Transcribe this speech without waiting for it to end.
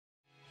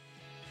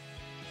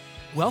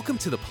Welcome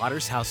to the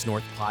Potter's House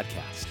North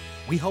podcast.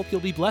 We hope you'll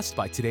be blessed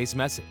by today's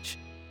message.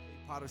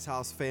 Potter's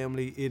House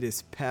family, it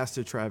is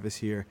Pastor Travis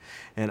here,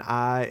 and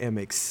I am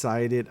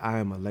excited. I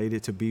am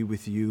elated to be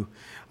with you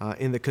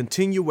in the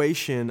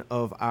continuation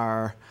of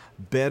our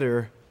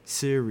Better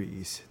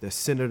series that's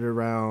centered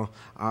around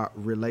our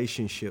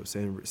relationships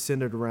and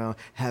centered around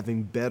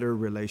having better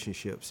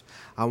relationships.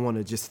 I want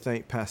to just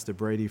thank Pastor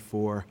Brady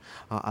for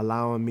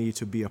allowing me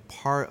to be a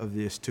part of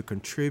this, to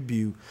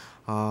contribute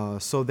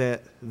so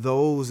that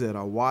those that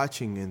are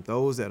watching and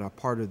those that are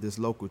part of this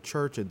local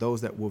church and those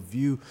that will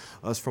view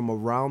us from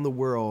around the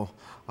world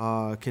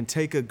can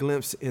take a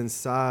glimpse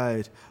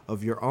inside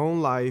of your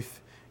own life,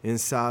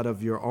 inside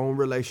of your own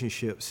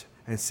relationships,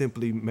 and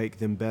simply make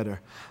them better.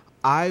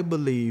 I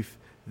believe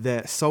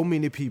that so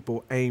many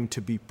people aim to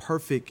be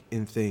perfect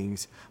in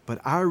things, but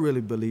I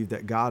really believe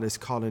that God is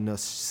calling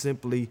us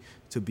simply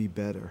to be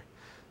better.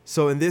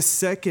 So in this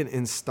second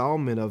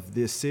installment of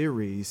this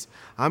series,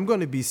 I'm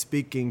going to be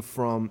speaking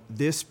from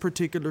this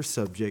particular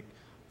subject,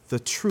 the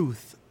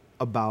truth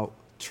about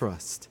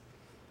trust.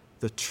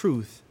 The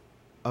truth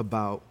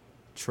about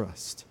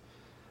trust.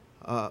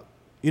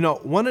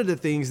 One of the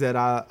things that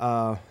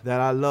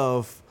I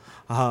love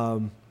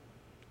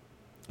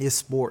is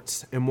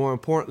sports, and more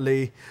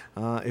importantly,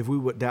 if we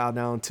would dial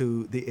down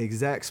to the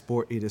exact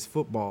sport, it is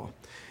football.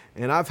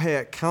 And I've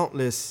had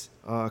countless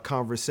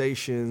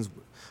conversations,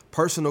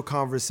 personal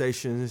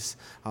conversations,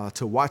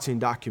 to watching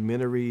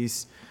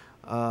documentaries,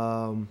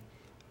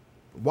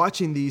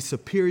 watching these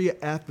superior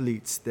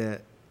athletes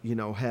that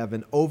have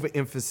an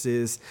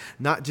overemphasis,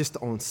 not just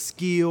on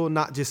skill,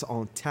 not just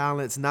on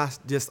talents, not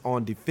just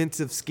on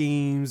defensive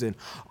schemes and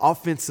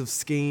offensive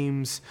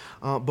schemes,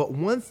 but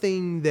one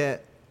thing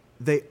that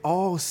they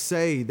all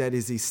say that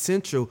is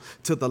essential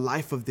to the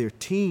life of their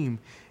team,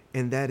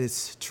 and that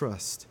is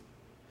trust.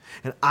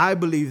 And I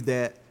believe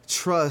that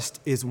trust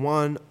is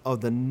one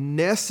of the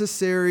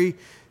necessary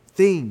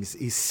things,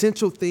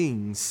 essential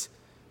things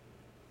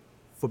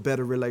for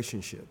better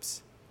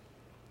relationships.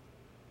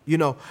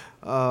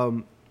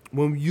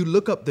 When you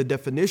look up the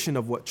definition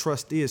of what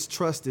trust is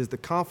the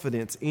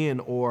confidence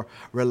in or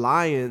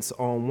reliance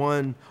on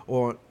one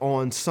or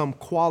on some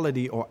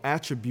quality or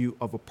attribute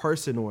of a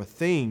person or a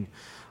thing.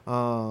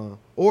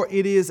 Or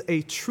it is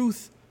a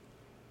truth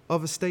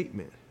of a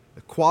statement,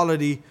 the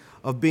quality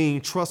of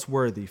being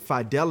trustworthy,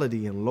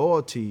 fidelity and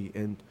loyalty,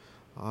 and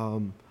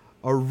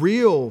a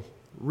real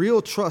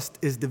trust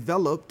is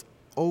developed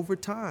over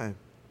time.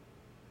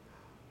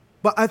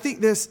 But I think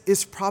this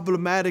is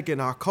problematic in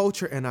our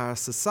culture and our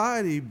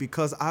society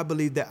because I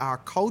believe that our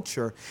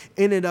culture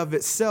in and of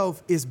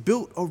itself is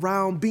built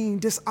around being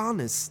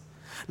dishonest,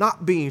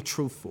 not being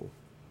truthful,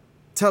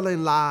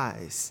 telling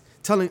lies,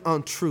 telling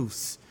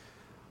untruths,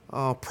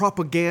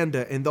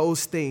 propaganda and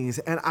those things.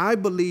 And I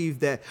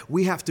believe that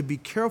we have to be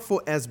careful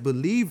as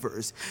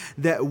believers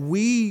that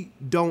we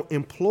don't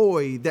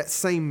employ that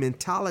same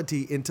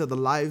mentality into the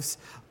lives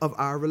of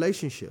our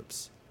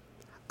relationships.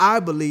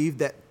 I believe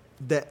that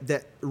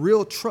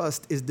real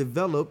trust is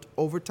developed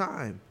over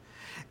time.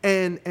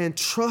 And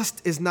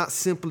trust is not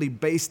simply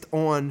based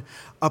on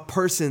a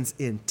person's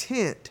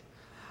intent,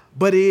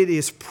 but it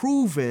is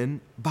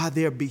proven by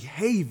their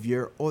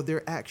behavior or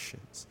their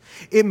actions.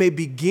 It may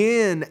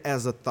begin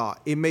as a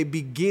thought. It may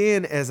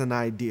begin as an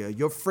idea.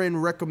 Your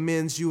friend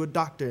recommends you a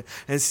doctor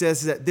and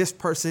says that this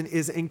person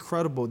is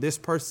incredible. This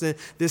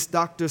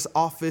doctor's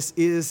office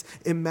is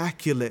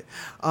immaculate.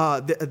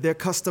 Their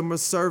customer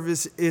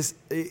service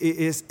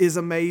is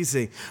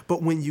amazing.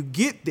 But when you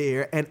get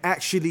there and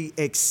actually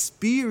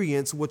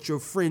experience what your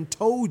friend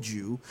told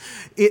you,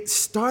 it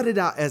started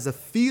out as a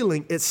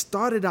feeling. It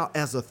started out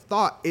as a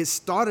thought. It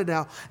started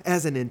out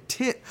as an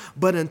intent.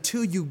 But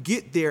until you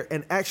get there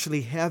and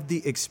actually have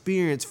the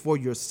experience for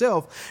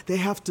yourself, they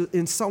have to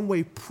in some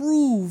way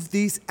prove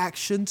these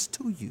actions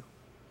to you.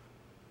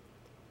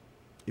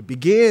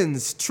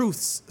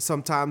 Truth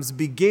sometimes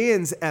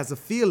begins as a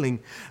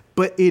feeling,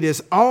 but it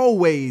is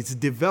always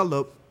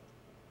developed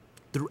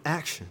through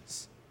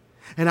actions.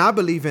 And I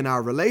believe in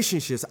our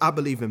relationships. I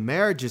believe in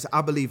marriages.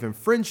 I believe in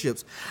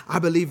friendships. I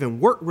believe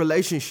in work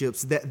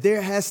relationships that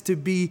there has to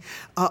be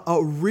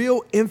a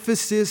real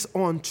emphasis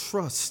on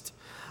trust.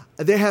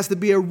 There has to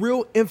be a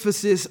real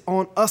emphasis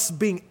on us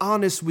being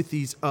honest with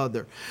each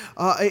other.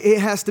 It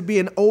has to be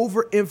an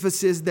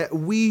overemphasis that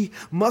we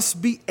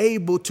must be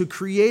able to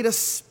create a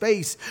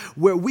space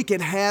where we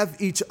can have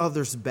each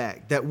other's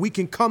back, that we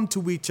can come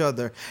to each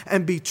other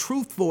and be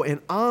truthful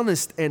and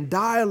honest and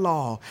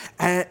dialogue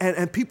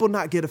and people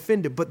not get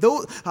offended. But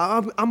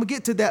I'm going to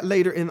get to that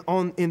later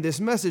in this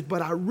message,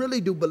 but I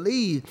really do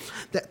believe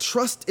that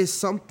trust is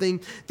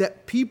something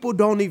that people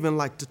don't even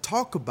like to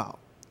talk about.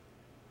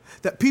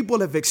 That people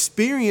have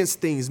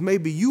experienced things.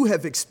 Maybe you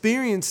have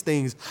experienced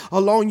things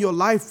along your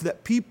life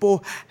that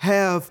people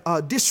have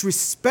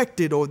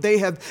disrespected or they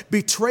have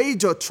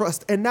betrayed your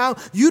trust. And now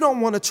you don't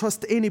want to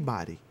trust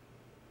anybody.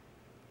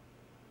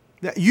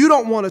 That you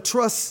don't want to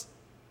trust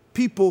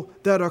people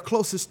that are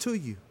closest to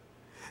you.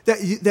 that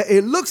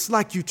it looks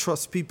like you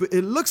trust people.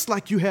 It looks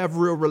like you have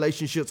real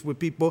relationships with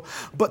people.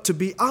 But to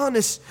be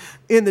honest,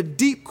 in the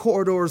deep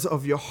corridors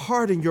of your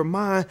heart and your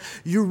mind,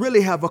 you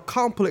really have a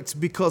complex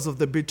because of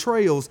the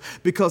betrayals,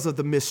 because of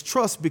the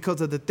mistrust, because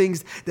of the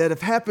things that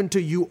have happened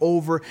to you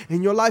over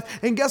in your life.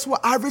 And guess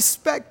what? I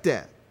respect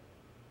that.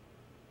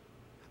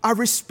 I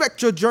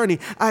respect your journey.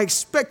 I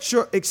expect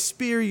your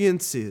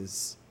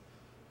experiences.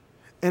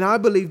 And I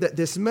believe that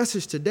this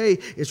message today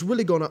is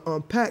really going to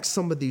unpack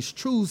some of these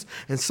truths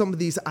and some of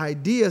these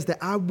ideas that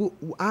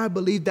I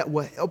believe that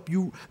will help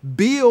you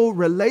build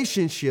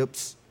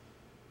relationships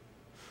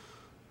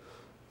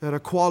that are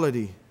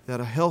quality, that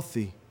are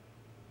healthy,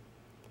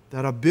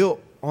 that are built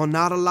on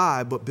not a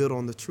lie, but built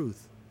on the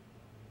truth.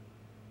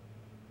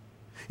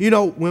 You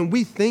know, when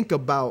we think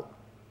about,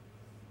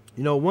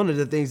 one of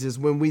the things is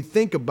when we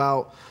think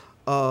about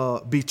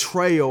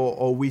betrayal,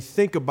 or we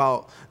think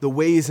about the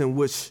ways in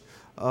which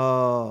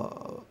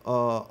our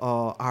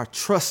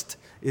trust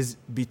is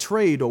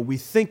betrayed, or we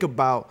think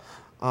about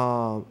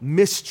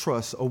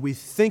mistrust, or we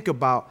think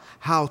about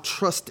how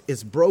trust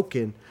is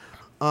broken,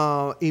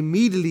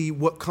 immediately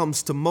what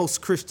comes to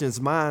most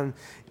Christians' mind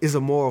is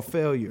a moral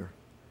failure.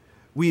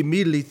 We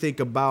immediately think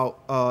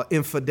about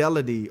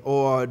infidelity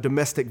or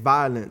domestic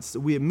violence.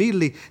 We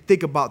immediately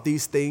think about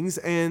these things,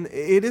 and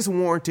it is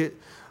warranted.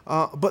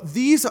 But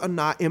these are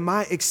not, in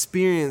my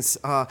experience,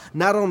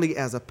 not only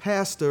as a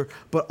pastor,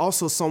 but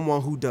also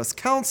someone who does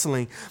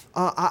counseling.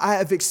 I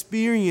have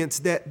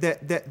experienced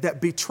that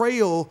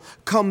betrayal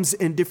comes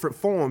in different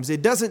forms.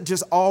 It doesn't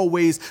just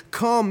always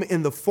come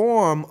in the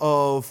form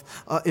of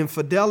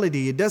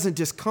infidelity. It doesn't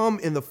just come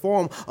in the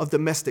form of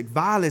domestic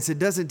violence. It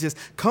doesn't just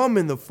come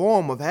in the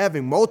form of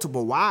having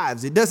multiple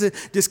wives. It doesn't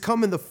just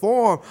come in the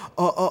form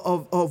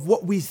of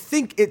what we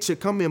think it should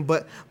come in.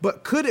 But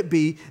could it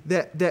be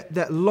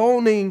that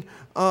loaning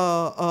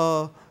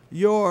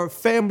your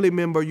family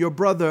member, your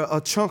brother, a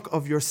chunk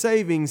of your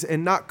savings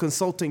and not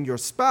consulting your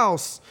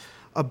spouse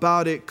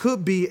about it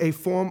could be a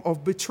form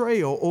of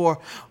betrayal,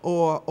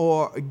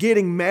 or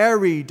getting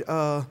married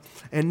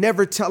and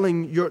never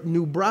telling your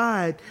new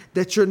bride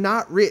that you're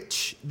not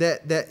rich,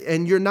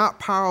 and you're not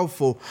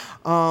powerful,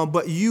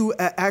 but you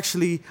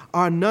actually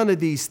are none of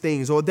these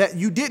things, or that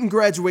you didn't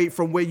graduate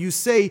from where you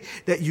say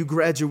that you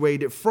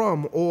graduated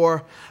from,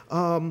 or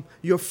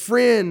your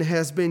friend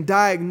has been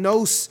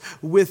diagnosed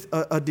with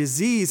a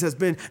disease, has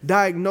been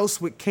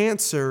diagnosed with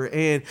cancer,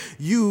 and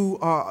you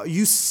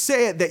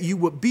said that you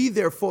would be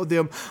there for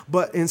them,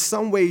 but in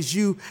some ways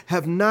you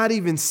have not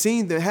even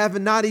seen them, have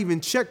not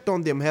even checked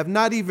on them, have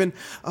not even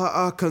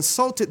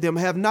consulted them,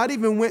 have not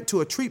even went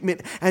to a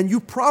treatment, and you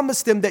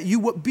promised them that you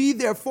would be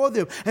there for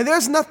them. And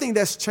there's nothing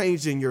that's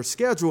changed in your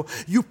schedule.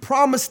 You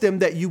promised them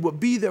that you would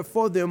be there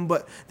for them,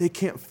 but they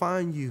can't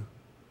find you.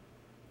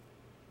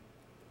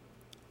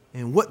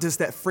 And what does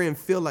that friend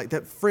feel like?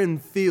 That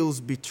friend feels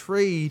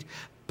betrayed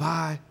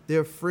by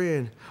their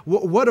friend.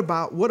 What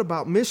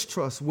about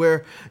mistrust,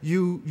 where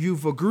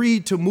you've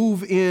agreed to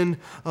move in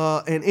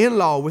an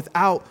in-law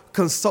without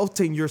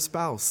consulting your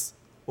spouse,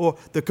 or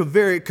the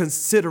very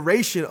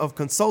consideration of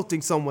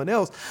consulting someone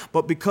else,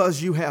 but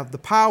because you have the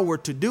power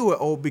to do it,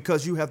 or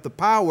because you have the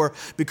power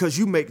because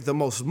you make the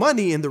most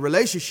money in the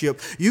relationship,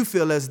 you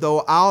feel as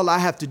though all I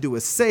have to do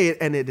is say it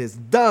and it is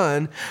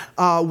done,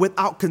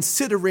 without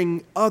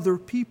considering other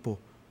people.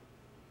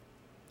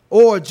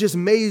 Or just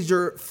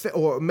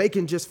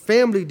making just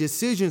family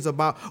decisions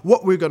about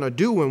what we're going to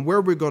do and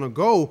where we're going to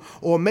go,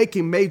 or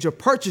making major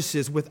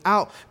purchases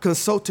without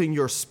consulting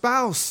your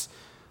spouse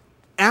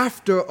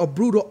after a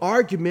brutal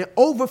argument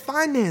over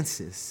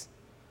finances.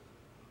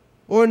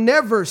 Or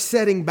never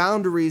setting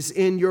boundaries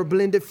in your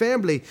blended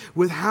family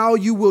with how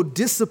you will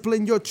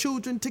discipline your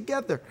children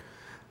together.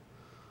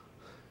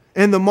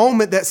 And the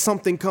moment that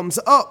something comes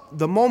up,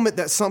 the moment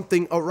that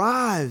something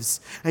arrives,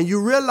 and you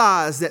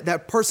realize that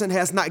that person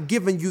has not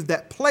given you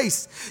that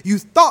place, you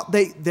thought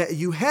that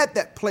you had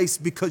that place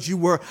because you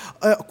were,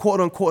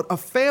 quote unquote, a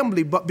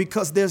family, but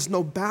because there's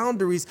no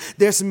boundaries,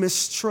 there's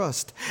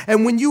mistrust.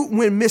 And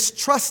when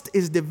mistrust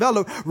is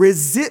developed,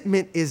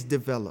 resentment is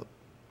developed.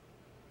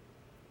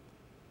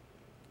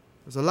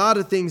 There's a lot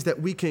of things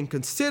that we can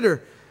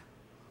consider.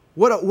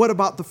 What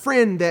about the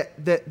friend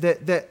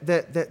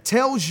that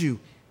tells you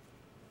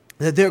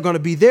that they're going to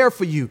be there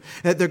for you,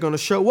 that they're going to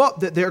show up,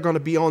 that they're going to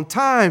be on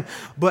time,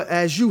 but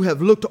as you have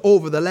looked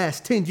over the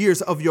last 10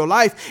 years of your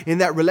life in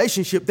that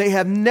relationship, they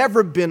have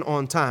never been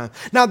on time.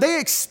 Now, they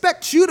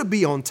expect you to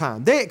be on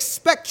time. They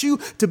expect you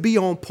to be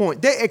on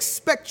point. They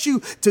expect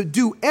you to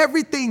do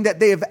everything that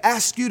they have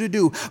asked you to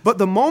do. But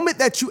the moment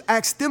that you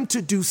ask them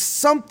to do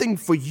something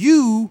for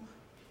you,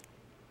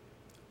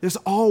 there's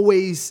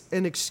always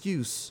an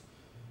excuse.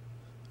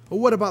 Or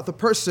what about the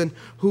person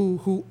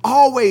who's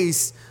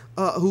always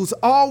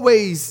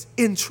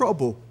in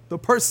trouble? The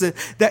person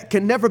that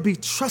can never be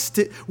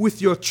trusted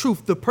with your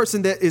truth. The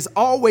person that is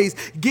always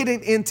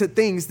getting into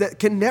things that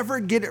can never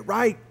get it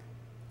right.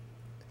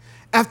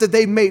 After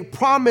they made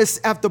promise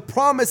after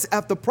promise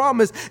after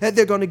promise that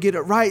they're going to get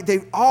it right, they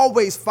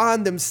always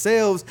find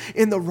themselves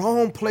in the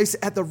wrong place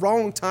at the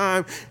wrong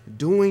time,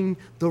 doing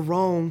the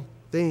wrong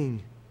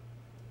thing.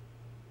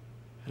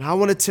 And I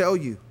want to tell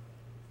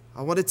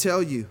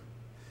you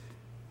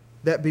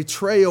that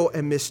betrayal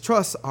and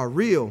mistrust are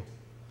real.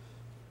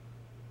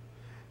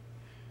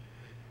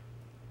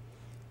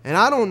 And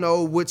I don't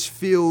know which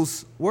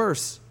feels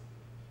worse,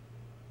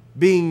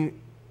 being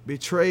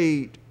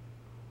betrayed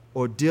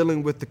or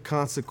dealing with the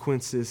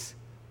consequences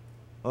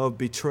of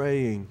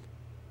betraying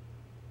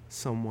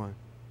someone.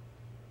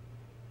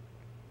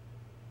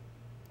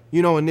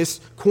 You know, in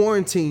this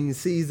quarantine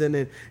season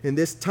and in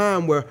this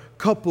time where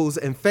couples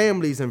and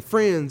families and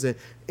friends and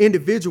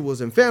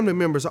individuals and family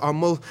members are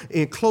most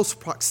in close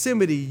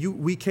proximity,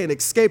 we can't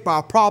escape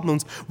our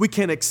problems. We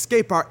can't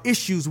escape our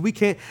issues. We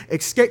can't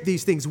escape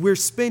these things. We're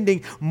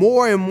spending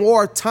more and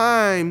more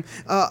time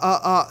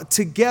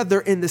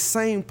together in the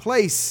same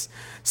place.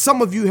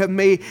 Some of you have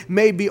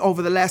maybe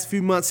over the last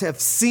few months have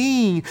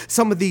seen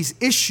some of these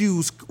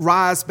issues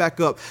rise back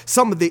up.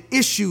 Some of the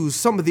issues,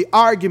 some of the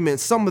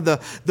arguments, some of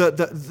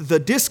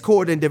the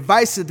discord and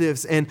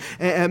divisiveness,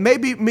 and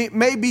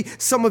maybe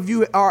some of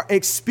you are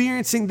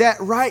experiencing that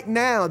right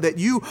now. That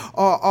you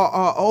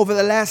are over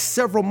the last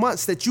several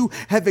months that you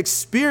have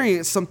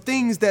experienced some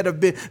things that have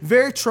been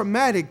very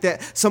traumatic.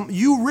 That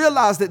you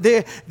realize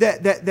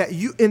that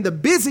you in the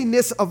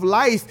busyness of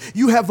life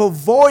you have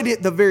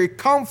avoided the very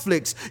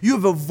conflicts. You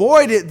have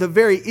avoided the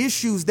very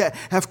issues that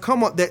have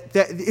come up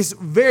that is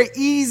very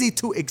easy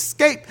to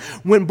escape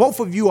when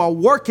both of you are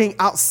working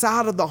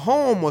outside of the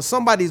home, or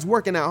somebody's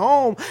working at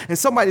home and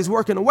somebody's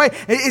working away.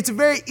 It's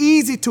very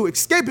easy to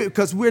escape it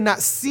because we're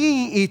not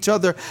seeing each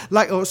other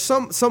or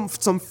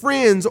some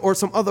friends or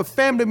some other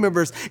family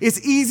members.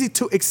 It's easy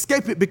to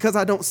escape it because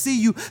I don't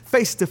see you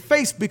face to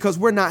face, because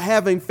we're not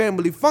having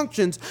family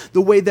functions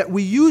the way that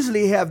we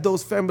usually have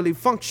those family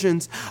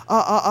functions.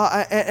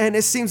 And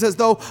it seems as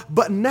though,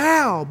 but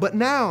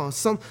now,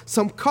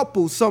 some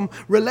couples, some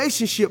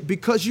relationship,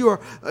 because you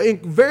are in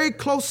very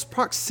close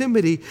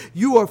proximity,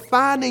 you are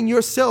finding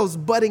yourselves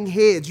butting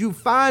heads. You're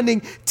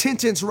finding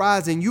tensions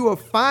rising. You are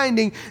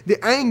finding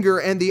the anger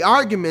and the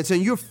arguments,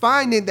 and you're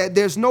finding that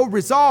there's no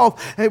resolve.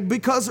 And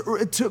because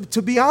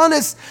to be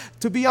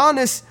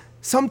honest,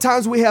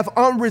 sometimes we have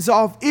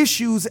unresolved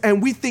issues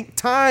and we think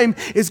time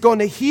is going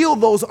to heal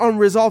those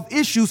unresolved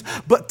issues,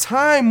 but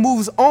time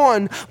moves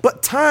on,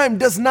 but time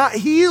does not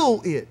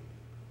heal it.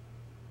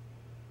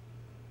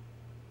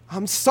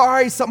 I'm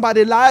sorry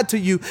somebody lied to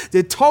you.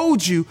 They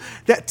told you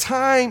that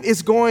time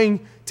is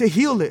going to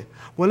heal it.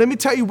 Well, let me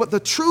tell you what the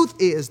truth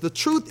is. The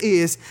truth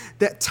is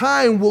that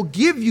time will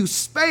give you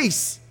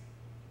space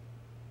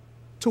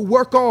to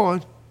work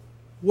on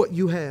what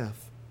you have.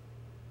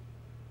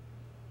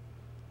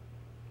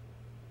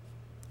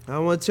 I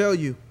want to tell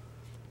you,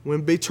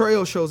 when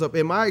betrayal shows up,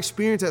 in my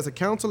experience as a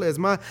counselor, as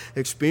my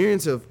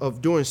experience of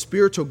doing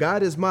spiritual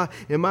guidance,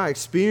 in my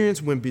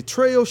experience, when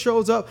betrayal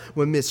shows up,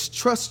 when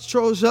mistrust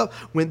shows up,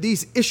 when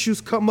these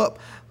issues come up,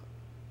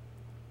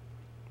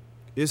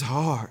 it's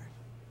hard.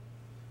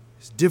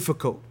 It's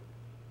difficult.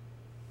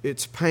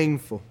 It's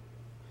painful.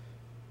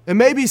 And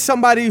maybe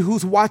somebody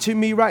who's watching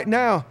me right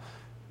now,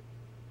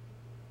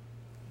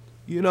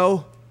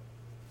 you're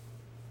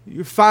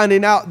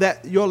finding out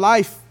that your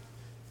life,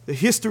 the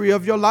history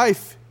of your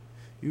life,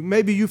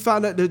 maybe you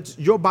found out that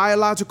your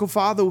biological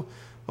father,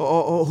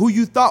 or who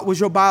you thought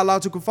was your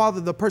biological father,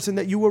 the person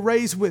that you were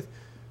raised with,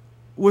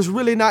 was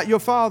really not your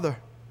father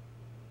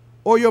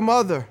or your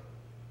mother.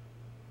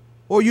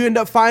 Or you end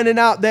up finding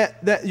out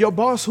that your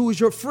boss, who is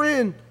your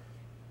friend,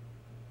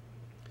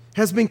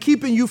 has been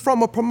keeping you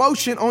from a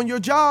promotion on your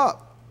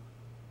job.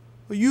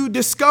 Or you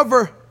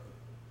discover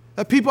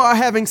that people are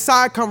having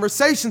side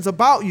conversations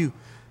about you.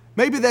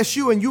 Maybe that's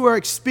you and you are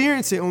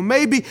experiencing, or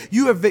maybe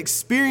you have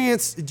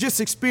experienced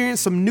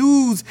some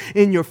news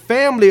in your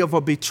family of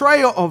a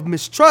betrayal, of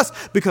mistrust,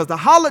 because the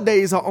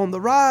holidays are on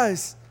the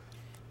rise.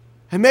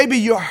 And maybe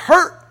you're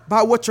hurt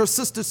by what your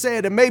sister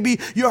said, and maybe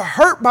you're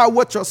hurt by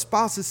what your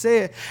spouse has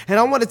said. And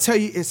I want to tell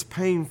you, it's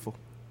painful.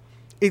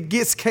 It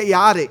gets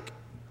chaotic.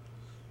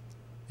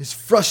 It's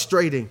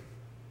frustrating.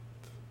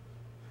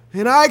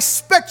 And I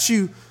expect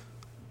you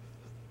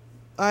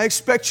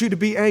to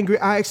be angry.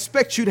 I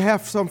expect you to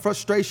have some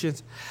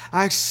frustrations.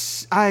 I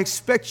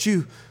expect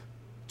you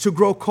to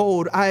grow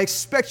cold. I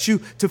expect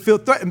you to feel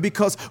threatened,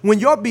 because when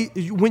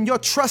your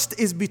trust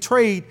is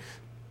betrayed,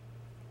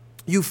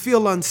 you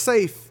feel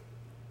unsafe.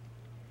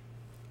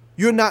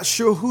 You're not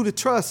sure who to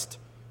trust.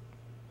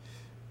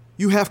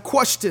 You have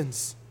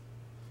questions.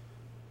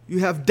 You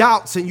have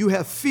doubts and you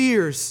have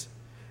fears.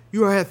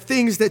 You have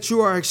things that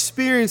you are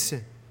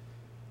experiencing.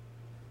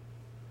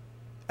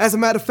 As a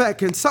matter of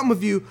fact, and some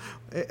of you,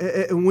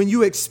 when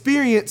you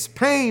experience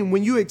pain,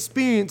 when you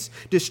experience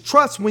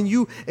distrust, when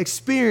you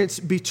experience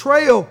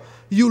betrayal,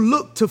 you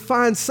look to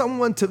find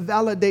someone to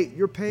validate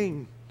your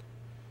pain.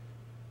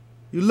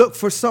 You look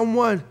for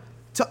someone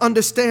to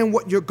understand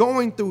what you're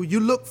going through.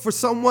 You look for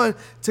someone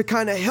to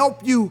kind of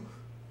help you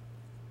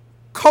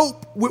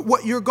cope with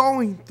what you're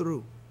going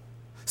through.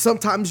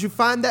 Sometimes you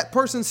find that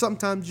person,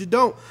 sometimes you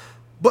don't.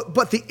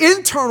 But the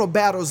internal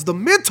battles, the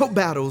mental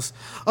battles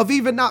of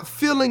even not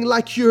feeling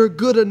like you're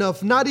good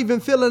enough, not even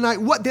feeling like,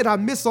 what did I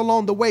miss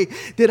along the way?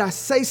 Did I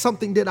say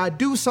something? Did I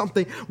do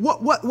something?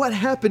 What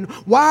happened?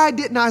 Why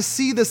didn't I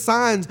see the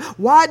signs?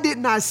 Why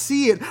didn't I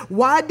see it?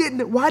 Why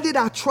did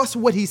I trust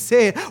what he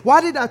said? Why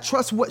did I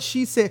trust what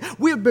she said?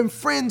 We have been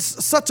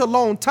friends such a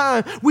long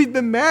time. We've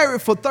been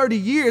married for 30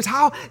 years.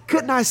 How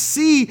couldn't I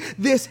see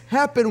this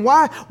happen?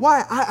 Why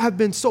I've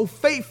been so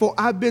faithful.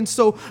 I've been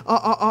so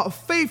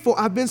faithful.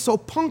 I've been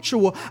so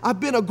punctual. I've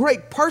been a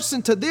great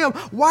person to them.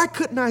 Why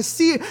couldn't I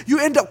see it? You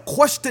end up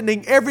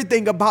questioning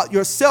everything about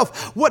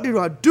yourself. What did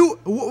I do?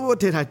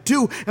 What did I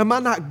do? Am I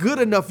not good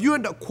enough? You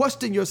end up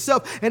questioning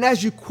yourself. And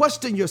as you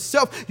question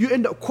yourself, you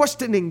end up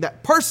questioning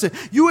that person.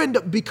 You end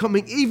up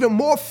becoming even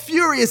more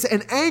furious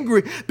and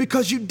angry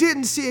because you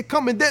didn't see it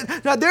coming.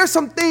 Now, there are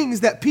some things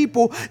that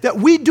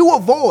we do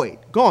avoid.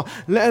 Go on.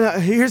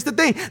 Here's the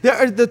thing.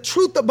 The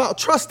truth about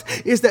trust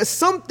is that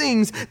some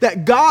things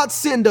that God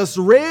sends us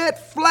red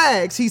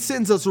flags. He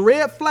sends us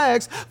red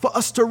flags for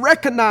us to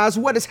recognize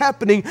what is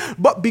happening.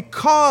 But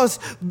because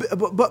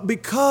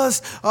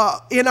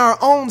in our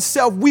own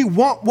self, we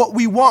want what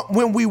we want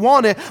when we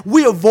want it,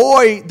 we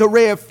avoid the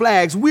red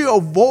flags. We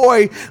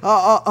avoid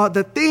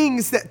the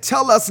things that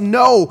tell us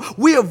no.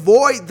 We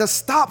avoid the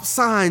stop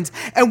signs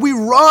and we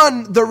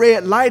run the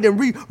red light and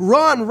we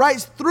run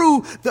right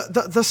through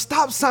the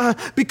stop sign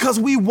because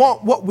we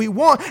want what we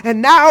want.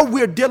 And now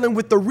we're dealing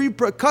with the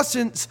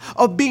repercussions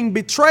of being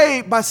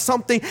betrayed by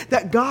something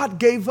that God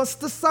gave us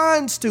the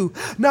signs to.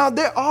 Now,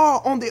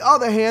 on the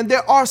other hand,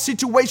 there are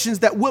situations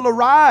that will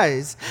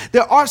arise.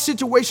 There are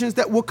situations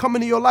that will come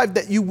into your life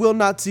that you will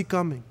not see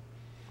coming.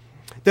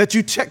 That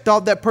you checked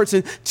off, that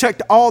person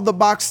checked all the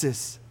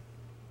boxes.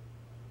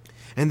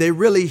 And they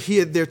really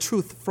hid their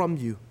truth from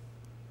you.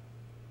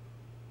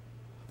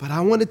 But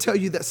I want to tell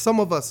you that some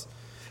of us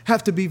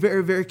have to be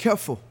very, very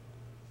careful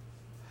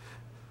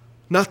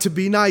not to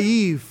be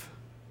naive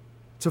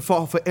to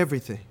fall for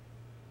everything.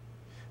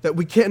 That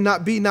we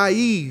cannot be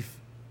naive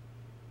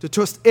to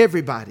trust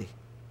everybody.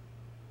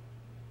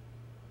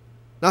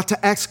 Not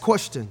to ask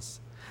questions.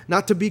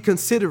 Not to be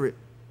considerate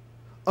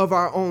of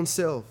our own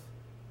self.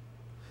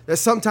 That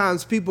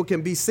sometimes people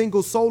can be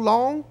single so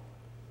long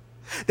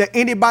that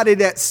anybody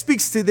that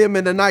speaks to them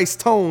in a nice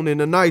tone,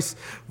 in a nice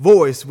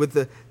voice,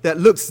 that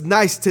looks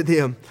nice to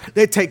them,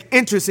 they take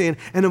interest in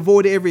and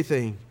avoid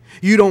everything.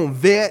 You don't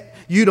vet.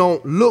 You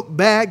don't look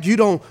back. You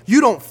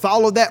don't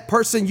follow that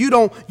person. You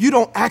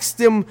don't ask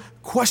them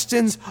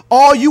questions.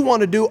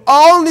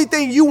 Only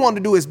thing you want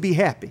to do is be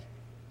happy.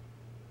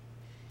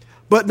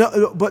 But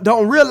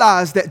don't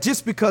realize that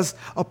just because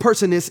a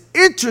person is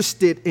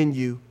interested in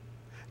you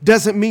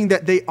doesn't mean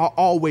that they are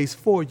always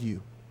for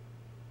you.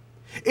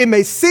 It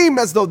may seem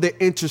as though they're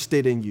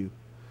interested in you,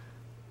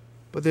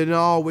 but they're not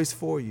always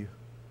for you.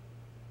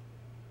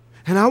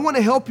 And I want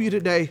to help you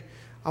today.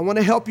 I want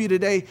to help you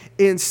today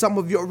in some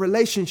of your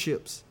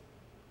relationships.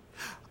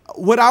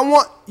 What I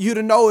want you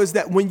to know is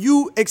that when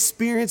you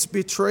experience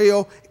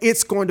betrayal,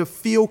 it's going to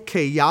feel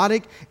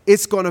chaotic.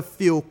 It's going to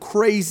feel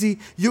crazy.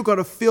 You're going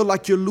to feel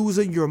like you're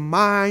losing your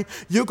mind.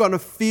 You're going to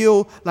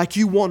feel like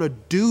you want to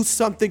do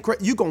something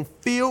crazy. You're going to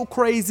feel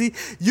crazy.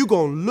 You're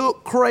going to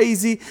look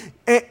crazy.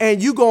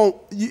 And you're going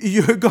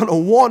to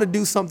want to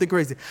do something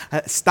crazy.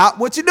 Stop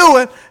what you're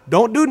doing.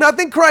 Don't do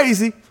nothing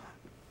crazy.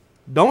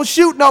 Don't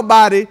shoot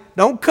nobody.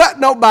 Don't cut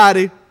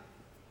nobody.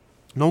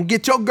 Don't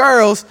get your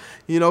girls,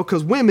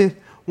 because women,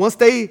 once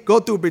they go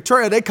through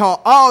betrayal, they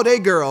call all their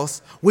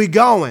girls, we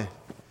going.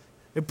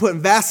 They're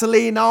putting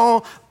Vaseline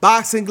on,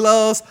 boxing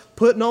gloves,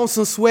 putting on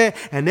some sweat,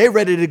 and they're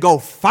ready to go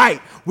fight.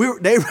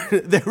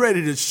 They're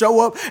ready to show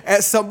up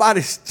at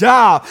somebody's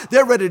job.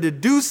 They're ready to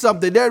do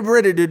something. They're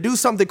ready to do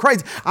something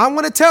crazy. I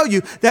want to tell you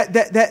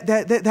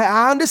that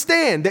I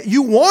understand that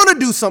you want to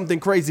do something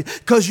crazy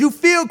because you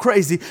feel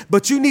crazy,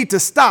 but you need to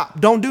stop.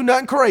 Don't do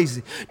nothing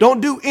crazy. Don't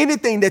do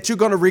anything that you're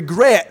going to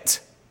regret.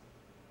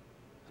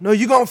 I know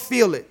you're going to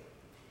feel it.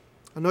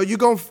 I know you're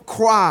going to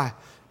cry.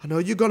 I know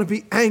you're going to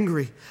be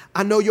angry.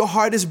 I know your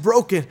heart is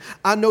broken.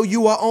 I know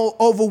you are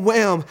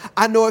overwhelmed.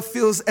 I know it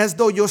feels as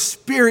though your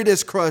spirit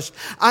is crushed.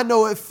 I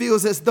know it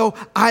feels as though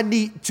I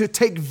need to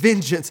take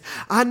vengeance.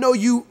 I know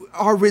you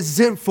are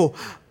resentful.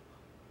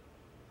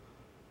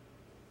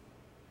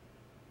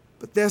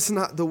 But that's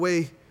not the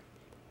way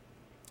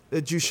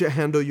that you should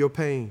handle your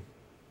pain.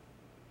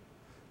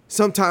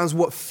 Sometimes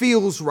what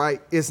feels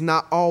right is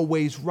not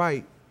always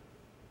right.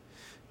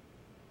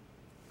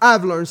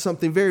 I've learned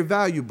something very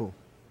valuable.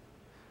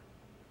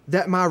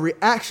 That my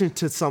reaction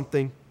to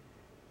something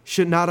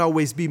should not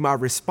always be my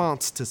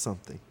response to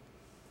something.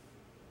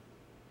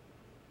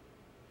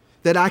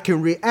 That I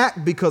can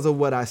react because of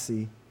what I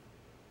see,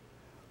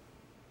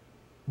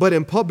 but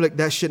in public,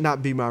 that should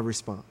not be my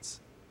response.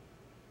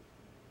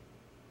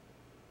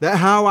 That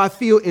how I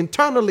feel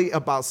internally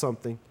about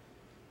something,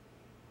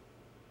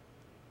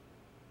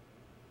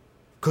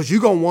 because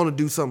you're going to want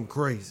to do something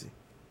crazy.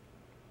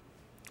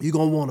 You're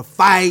going to want to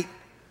fight.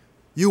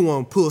 You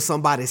want to pull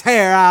somebody's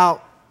hair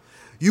out.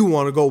 You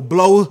want to go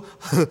blow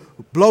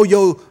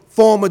your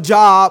former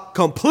job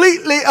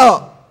completely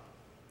up.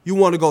 You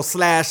want to go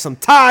slash some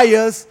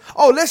tires.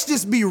 Oh, let's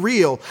just be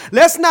real.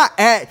 Let's not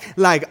act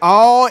like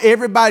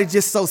everybody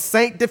just so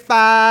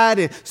sanctified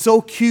and so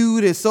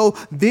cute and so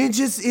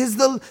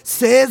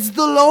says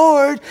the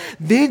Lord.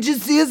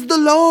 Vengeance is the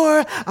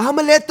Lord. I'm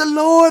going to let the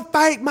Lord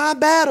fight my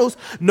battles.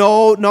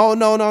 No.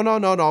 Don't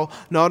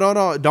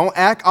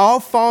act all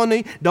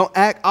phony. Don't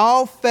act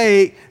all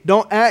fake.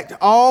 Don't act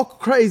all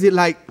crazy.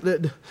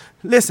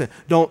 Listen,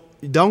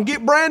 Don't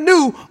get brand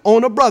new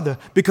on a brother,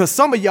 because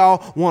some of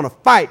y'all want to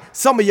fight.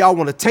 Some of y'all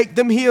want to take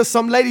them heels.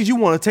 Some ladies, you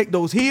want to take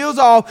those heels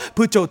off,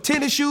 put your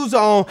tennis shoes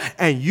on,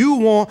 and you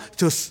want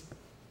to,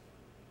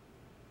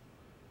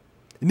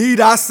 need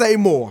I say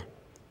more?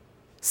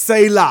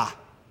 Say la.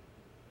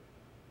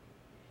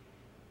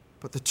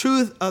 But the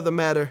truth of the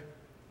matter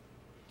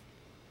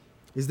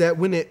is that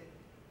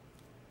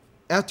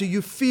after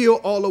you feel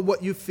all of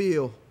what you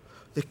feel,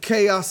 the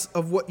chaos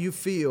of what you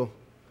feel,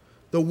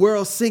 the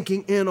world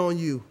sinking in on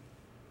you,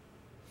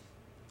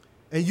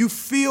 and you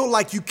feel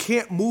like you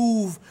can't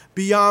move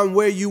beyond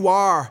where you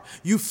are.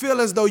 You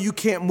feel as though you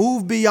can't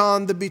move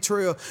beyond the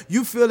betrayal.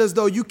 You feel as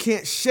though you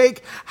can't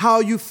shake how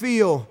you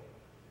feel.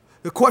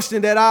 The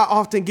question that I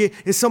often get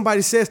is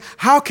somebody says,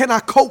 how can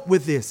I cope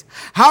with this?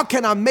 How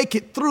can I make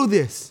it through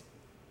this?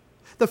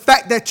 The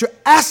fact that you're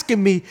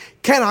asking me,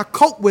 can I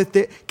cope with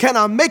it? Can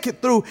I make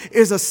it through,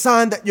 is a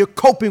sign that you're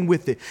coping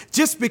with it.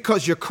 Just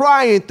because you're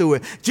crying through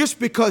it, just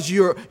because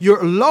you're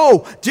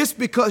low, just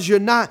because you're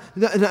not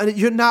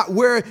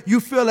where you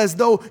feel as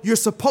though you're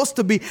supposed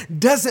to be,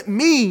 doesn't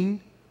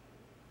mean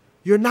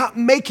you're not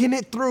making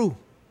it through.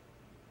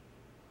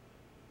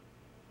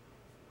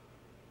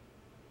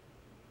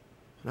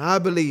 And I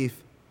believe,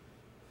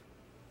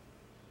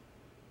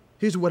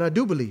 here's what I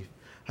do believe.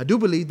 I do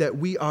believe that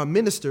we are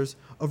ministers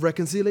of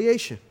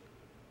reconciliation.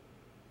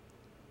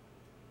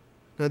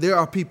 Now, there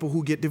are people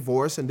who get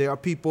divorced, and there are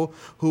people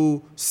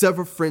who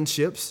sever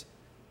friendships,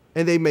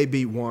 and they may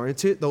be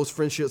warranted. Those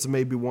friendships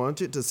may be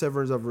warranted. The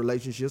severance of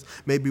relationships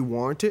may be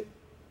warranted.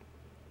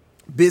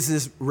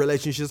 Business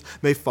relationships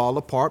may fall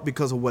apart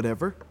because of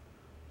whatever.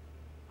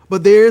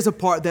 But there is a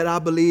part that I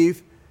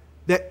believe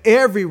that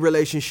every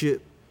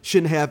relationship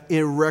shouldn't have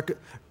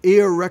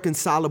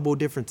irreconcilable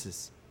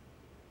differences.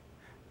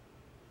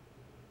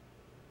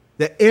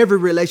 That every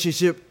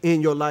relationship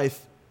in your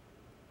life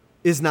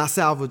is not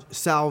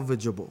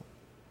salvageable.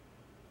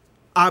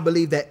 I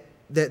believe that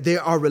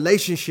there are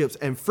relationships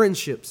and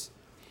friendships.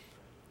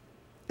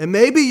 And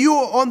maybe you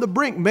are on the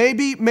brink.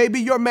 Maybe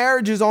your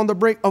marriage is on the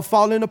brink of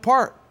falling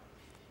apart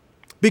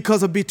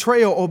because of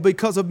betrayal or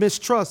because of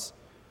mistrust,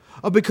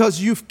 or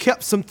because you've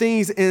kept some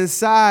things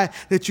inside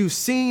that you've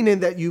seen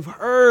and that you've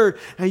heard,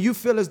 and you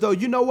feel as though,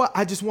 you know what,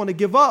 I just want to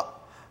give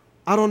up.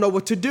 I don't know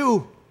what to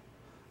do.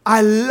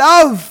 I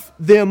love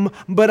them,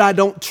 but I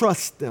don't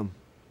trust them.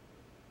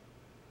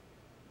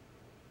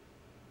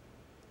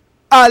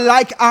 I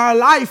like our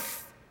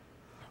life,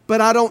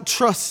 but I don't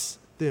trust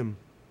them.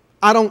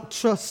 I don't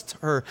trust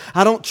her.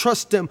 I don't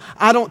trust them.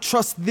 I don't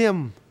trust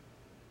them.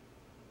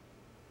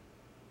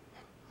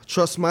 I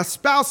trust my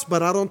spouse,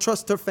 but I don't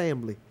trust her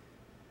family.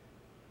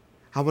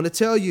 I want to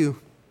tell you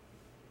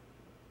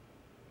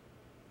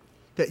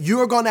that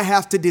you're going to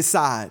have to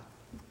decide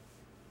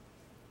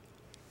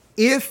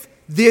if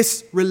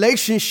this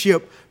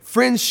relationship,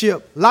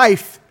 friendship,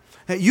 life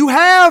that you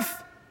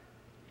have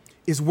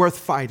is worth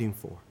fighting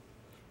for.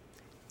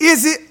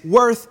 Is it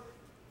worth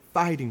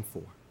fighting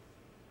for?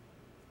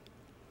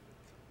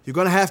 You're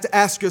going to have to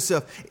ask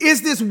yourself,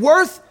 is this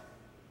worth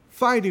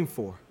fighting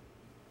for?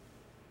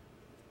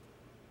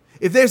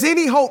 If there's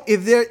any hope,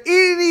 if there's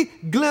any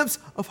glimpse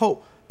of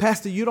hope,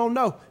 Pastor, you don't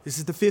know. This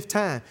is the 5th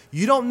time.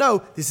 You don't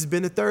know. This has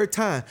been the 3rd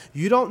time.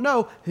 You don't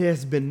know.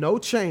 There's been no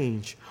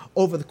change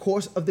over the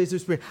course of this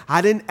experience.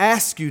 I didn't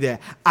ask you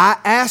that. I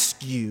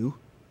asked you,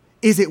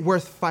 is it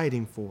worth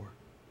fighting for?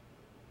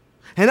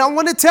 And I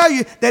want to tell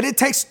you that it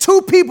takes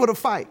 2 people to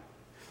fight.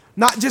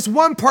 Not just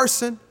one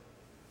person.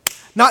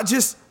 Not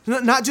just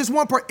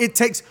one person. It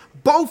takes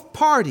both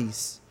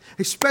parties.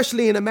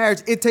 Especially in a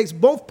marriage, it takes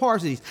both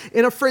parties.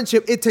 In a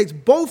friendship, it takes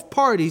both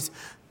parties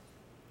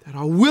that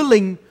are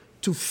willing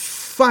to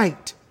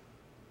fight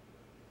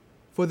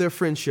for their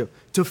friendship,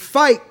 to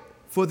fight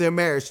for their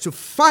marriage, to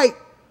fight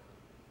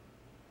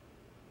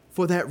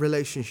for that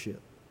relationship.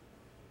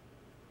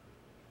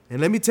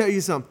 And let me tell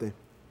you something.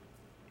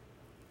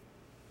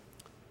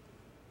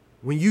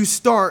 When you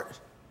start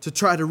to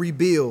try to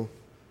rebuild,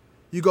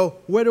 you go,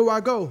 where do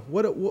I go?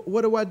 What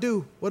do I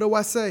do? What do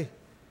I say?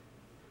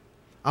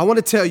 I want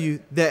to tell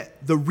you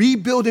that the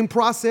rebuilding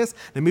process,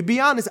 let me be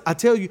honest, I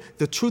tell you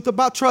the truth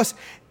about trust,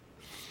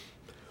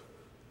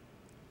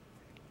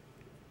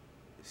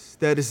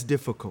 that is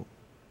difficult.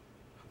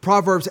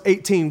 Proverbs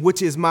 18,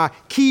 which is my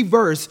key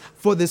verse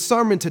for this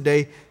sermon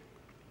today,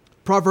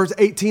 Proverbs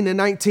 18 and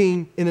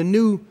 19 in a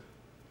New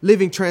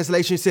Living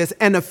Translation says,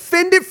 an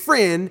offended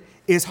friend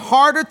is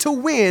harder to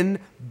win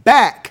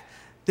back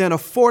than a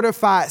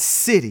fortified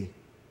city.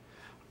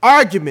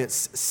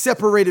 Arguments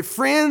separated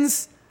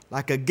friends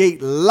like a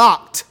gate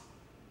locked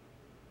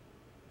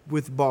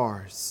with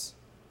bars.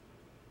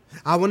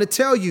 I want to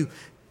tell you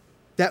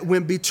that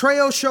when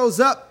betrayal shows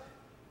up,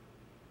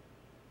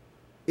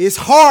 it's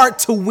hard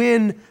to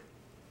win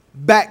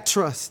back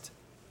trust.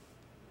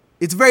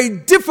 It's very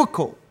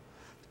difficult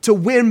to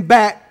win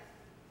back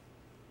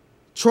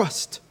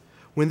trust.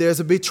 When there's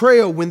a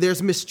betrayal, when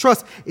there's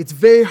mistrust, it's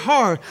very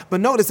hard. But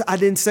notice I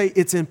didn't say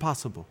it's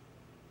impossible.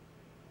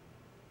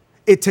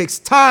 It takes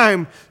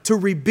time to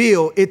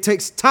rebuild. It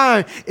takes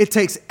time. It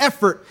takes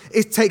effort.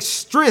 It takes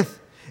strength.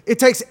 It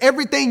takes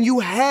everything you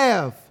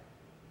have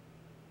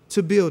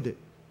to build it.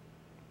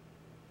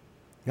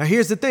 Now,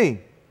 here's the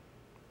thing.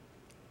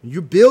 When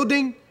you're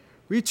building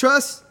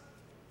trust,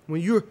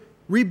 when you're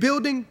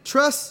rebuilding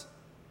trust,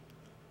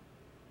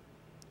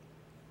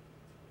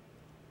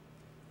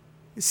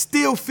 it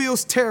still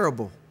feels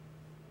terrible.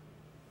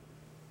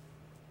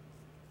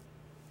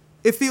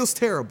 It feels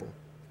terrible.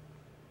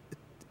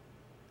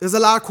 There's a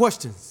lot of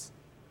questions.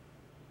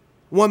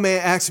 One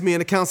man asked me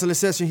in a counseling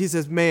session, he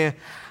says, man,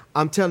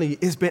 I'm telling you,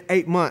 it's been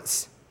 8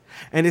 months.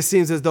 And it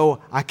seems as though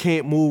I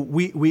can't move.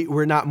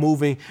 We're not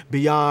moving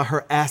beyond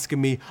her asking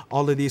me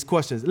all of these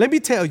questions. Let me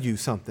tell you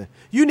something.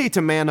 You need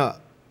to man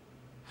up.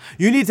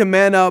 You need to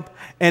man up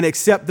and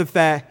accept the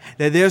fact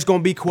that there's going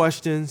to be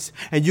questions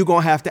and you're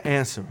going to have to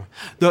answer them.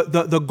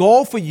 The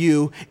goal for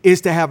you is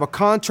to have a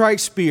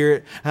contrite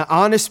spirit, an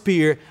honest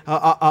spirit,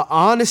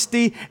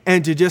 honesty,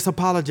 and to just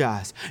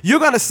apologize. You're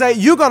going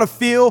to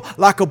feel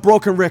like a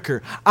broken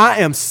record.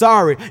 I am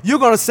sorry. You're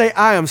going to say,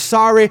 I am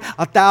sorry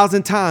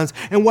 1,000 times.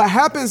 And what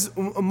happens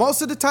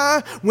most of the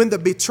time when the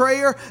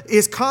betrayer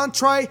is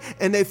contrite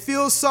and they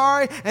feel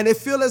sorry and they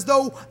feel as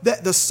though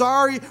that the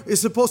sorry is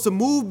supposed to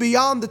move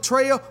beyond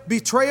the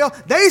betrayal,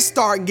 they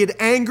start and get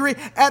angry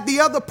at the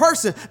other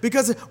person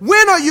because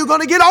when are you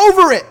going to get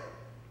over it?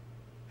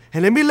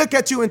 And let me look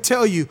at you and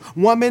tell you,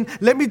 woman,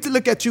 let me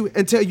look at you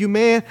and tell you,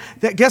 man,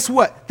 that guess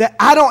what? That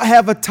I don't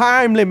have a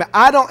time limit.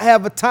 I don't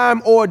have a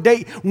time or a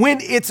date when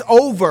it's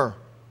over.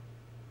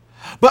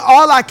 But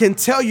all I can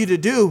tell you to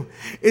do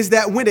is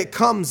that when it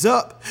comes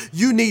up,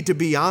 you need to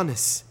be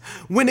honest.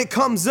 When it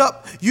comes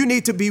up, you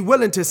need to be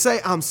willing to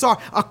say, I'm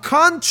sorry. A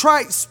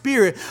contrite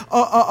spirit,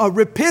 a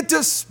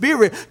repentant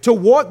spirit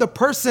toward the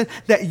person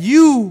that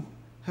you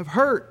have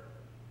hurt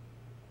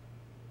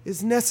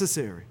is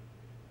necessary.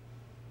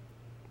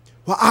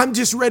 Well, I'm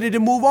just ready to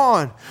move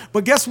on.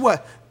 But guess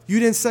what? You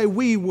didn't say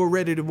we were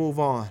ready to move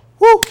on.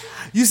 Woo!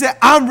 You said,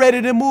 I'm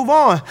ready to move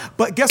on.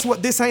 But guess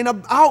what? This ain't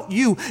about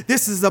you.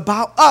 This is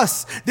about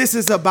us. This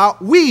is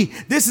about we.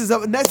 This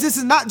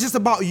is not just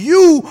about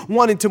you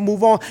wanting to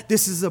move on.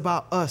 This is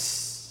about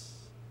us.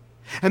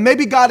 And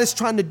maybe God is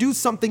trying to do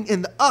something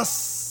in the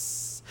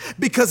us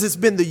because it's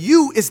been the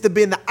you, it's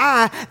been the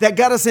I that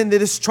got us into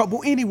this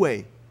trouble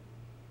anyway.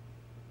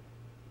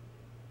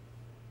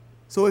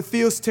 So it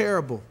feels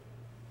terrible.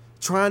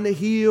 Trying to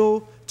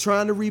heal,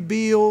 trying to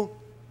rebuild,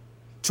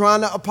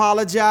 trying to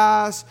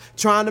apologize,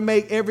 trying to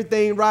make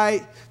everything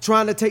right,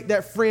 trying to take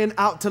that friend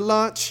out to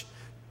lunch,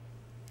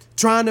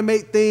 trying to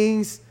make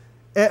things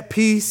at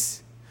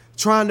peace,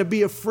 trying to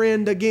be a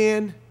friend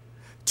again,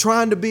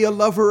 trying to be a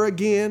lover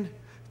again,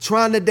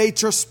 trying to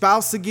date your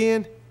spouse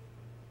again.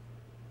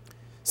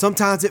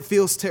 Sometimes it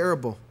feels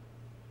terrible.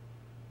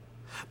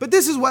 But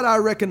this is what I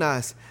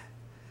recognize.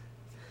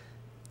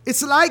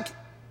 It's like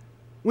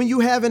when you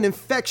have an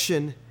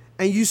infection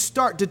and you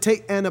start to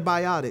take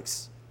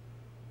antibiotics.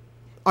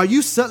 Are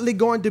you suddenly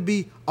going to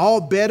be all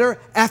better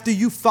after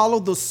you follow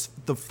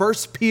the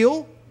first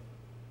pill?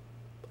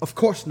 Of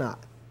course not.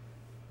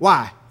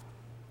 Why?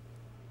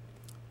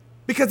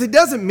 Because it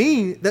doesn't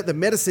mean that the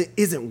medicine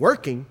isn't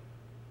working.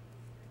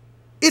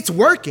 It's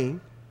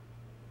working.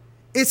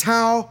 It's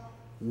how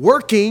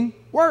working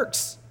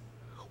works.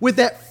 With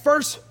that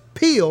first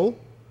pill,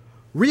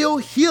 real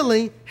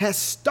healing has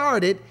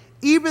started,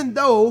 even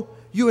though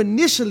you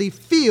initially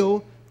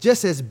feel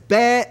just as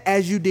bad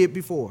as you did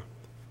before.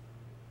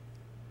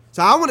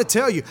 So I want to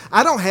tell you,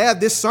 I don't have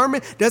this sermon,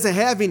 doesn't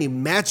have any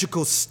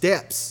magical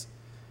steps.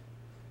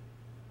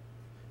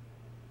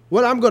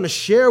 What I'm going to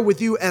share with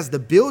you as the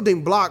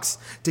building blocks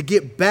to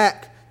get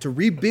back, to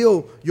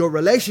rebuild your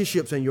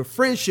relationships and your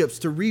friendships,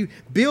 to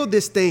rebuild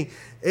this thing,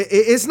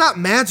 it's not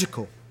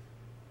magical.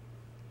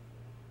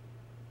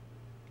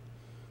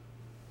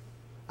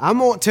 I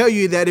won't tell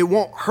you that it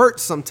won't hurt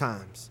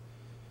sometimes.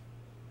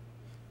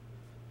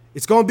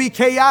 It's going to be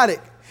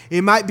chaotic.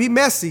 It might be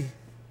messy.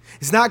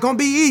 It's not going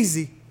to be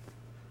easy.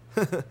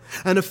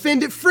 An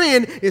offended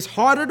friend is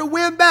harder to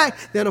win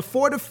back than a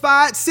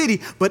fortified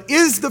city. But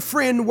is the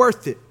friend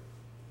worth it?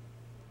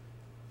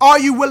 Are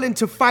you willing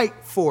to fight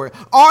for it?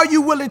 Are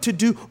you willing to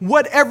do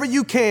whatever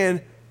you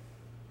can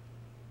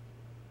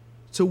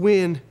to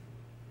win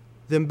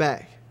them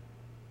back?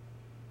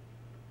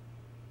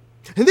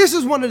 And this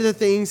is one of the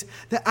things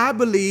that I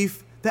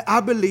believe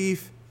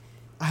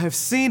I have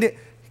seen it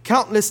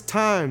countless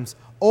times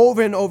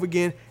over and over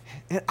again,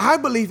 and I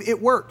believe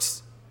it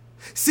works.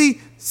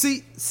 See,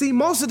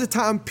 most of the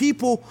time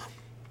people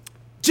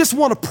just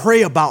want to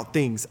pray about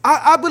things.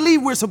 I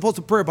believe we're supposed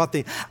to pray about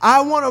things.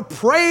 I want to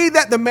pray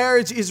that the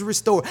marriage is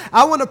restored.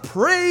 I want to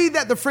pray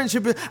that the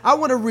friendship is, I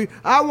want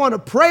to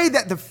pray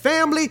that the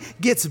family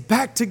gets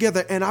back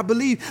together. And I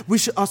believe we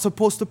are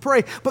supposed to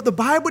pray. But the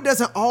Bible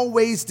doesn't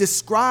always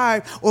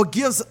describe or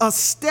gives us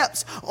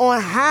steps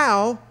on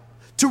how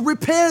to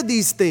repair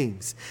these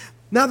things.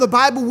 Now, the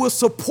Bible will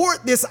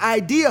support this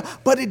idea,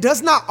 but it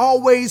does not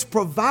always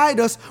provide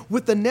us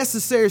with the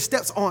necessary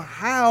steps on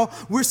how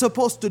we're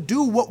supposed to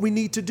do what we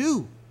need to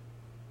do.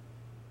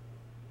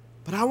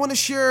 But I want to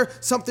share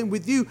something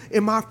with you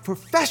in my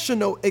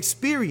professional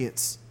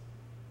experience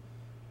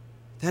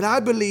that I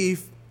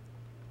believe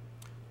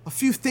a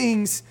few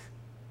things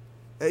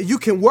you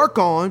can work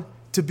on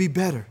to be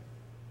better.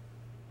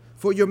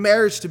 For your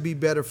marriage to be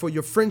better, for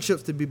your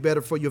friendships to be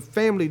better, for your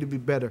family to be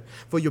better,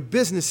 for your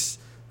business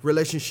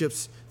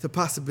relationships to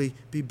possibly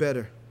be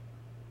better.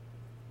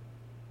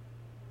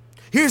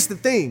 Here's the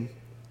thing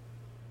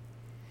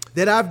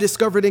that I've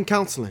discovered in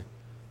counseling.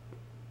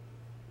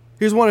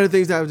 Here's one of the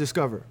things that I've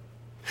discovered.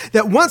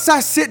 That once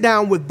I sit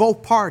down with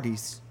both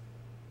parties,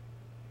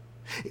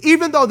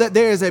 even though that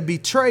there is a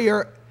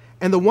betrayer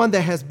and the one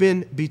that has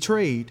been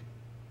betrayed,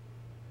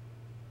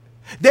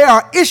 there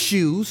are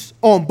issues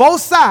on both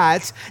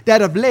sides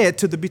that have led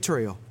to the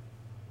betrayal.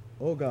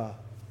 Oh God.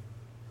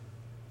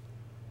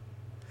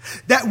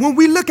 That when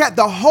we look at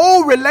the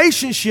whole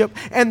relationship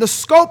and the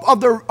scope of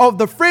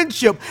the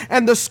friendship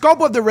and the scope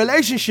of the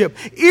relationship,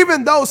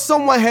 even though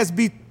someone has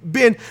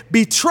been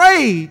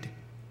betrayed,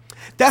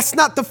 that's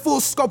not the full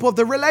scope of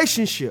the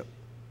relationship.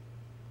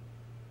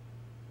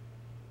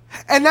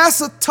 And that's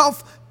a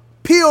tough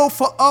pill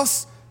for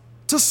us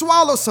to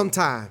swallow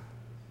sometime.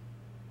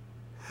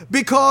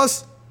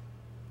 Because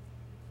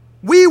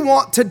we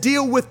want to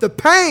deal with the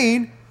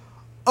pain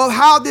of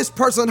how this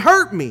person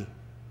hurt me.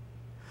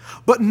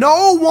 But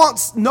no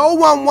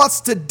one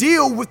wants to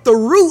deal with the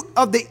root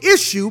of the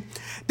issue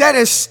that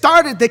has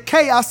started the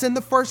chaos in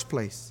the first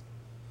place.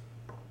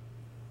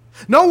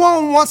 No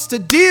one wants to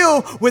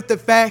deal with the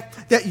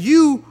fact that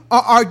you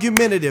are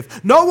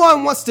argumentative. No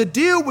one wants to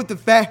deal with the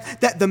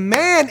fact that the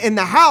man in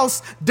the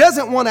house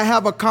doesn't want to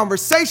have a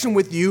conversation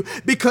with you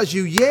because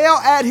you yell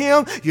at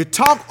him, you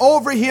talk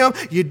over him,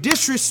 you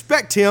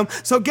disrespect him.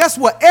 So guess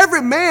what?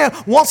 Every man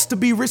wants to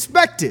be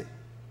respected.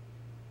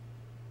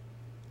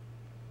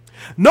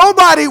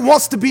 Nobody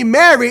wants to be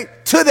married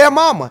to their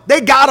mama. They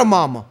got a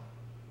mama.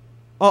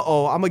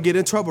 Uh-oh, I'm going to get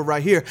in trouble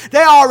right here.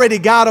 They already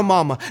got a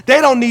mama.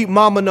 They don't need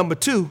mama number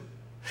two.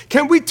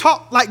 Can we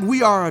talk like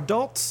we are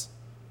adults?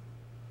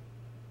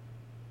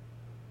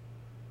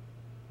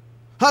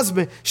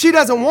 Husband, she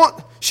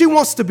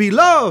wants to be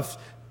loved.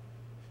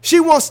 She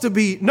wants to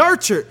be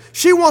nurtured.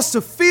 She wants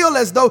to feel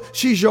as though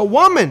she's your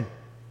woman,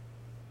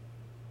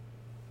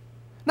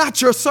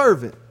 not your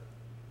servant.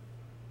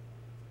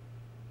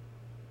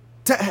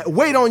 To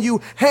wait on you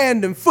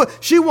hand and foot.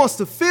 She wants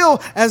to feel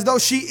as though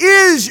she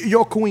is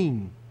your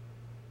queen.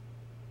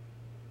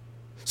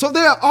 So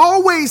there are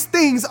always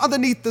things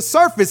underneath the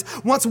surface.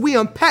 Once we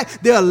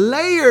unpack, there are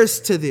layers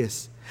to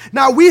this.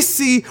 Now we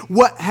see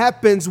what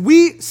happens.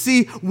 We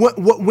see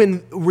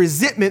when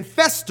resentment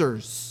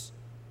festers.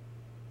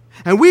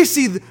 And we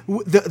see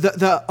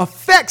the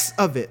effects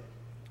of it.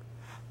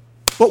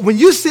 But when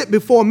you sit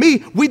before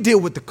me, we deal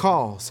with the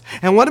cause.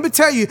 And let me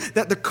tell you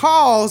that the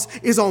cause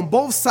is on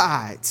both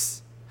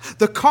sides.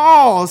 The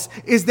cause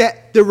is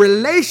that the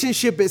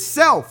relationship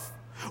itself,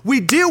 we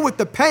deal with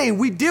the pain,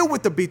 we deal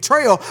with the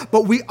betrayal,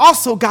 but we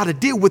also got to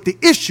deal with the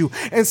issue.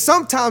 And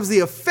sometimes the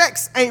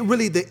effects ain't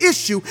really the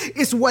issue.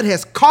 It's what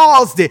has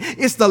caused it.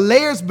 It's the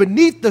layers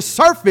beneath the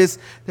surface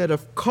that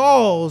have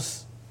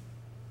caused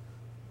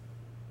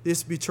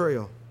this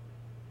betrayal.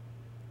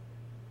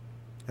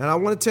 And I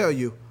want to tell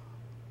you,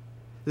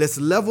 let's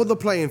level the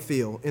playing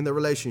field in the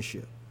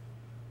relationship.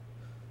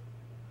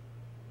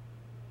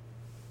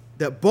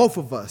 That both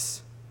of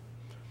us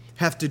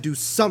have to do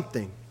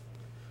something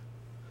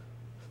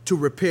to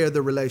repair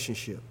the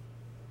relationship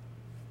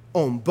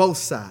on both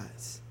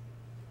sides.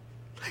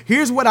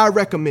 Here's what I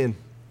recommend.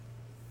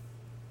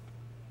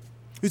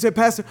 You say,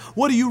 Pastor,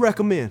 what do you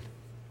recommend?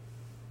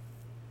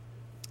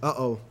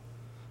 Uh-oh.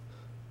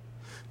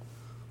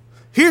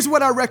 Here's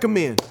what I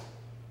recommend.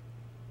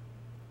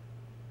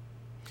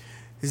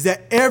 Is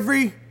that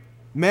every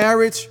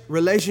marriage,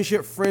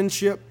 relationship,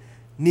 friendship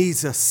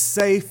needs a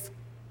safe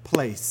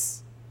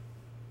place.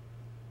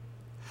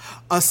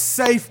 A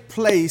safe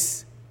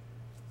place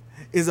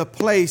is a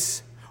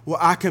place where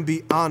I can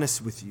be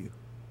honest with you.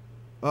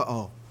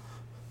 Uh-oh.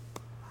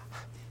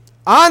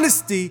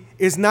 Honesty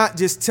is not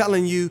just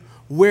telling you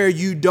where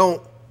you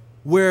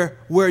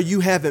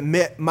haven't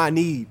met my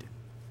need.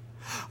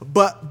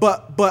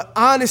 But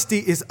honesty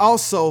is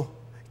also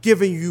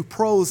giving you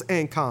pros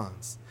and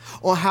cons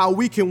on how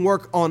we can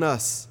work on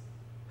us.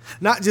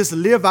 Not just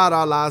live out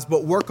our lives,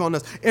 but work on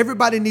us.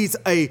 Everybody needs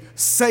a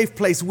safe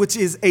place, which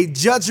is a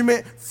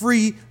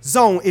judgment-free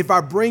zone. If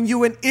I bring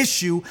you an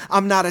issue,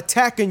 I'm not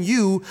attacking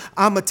you,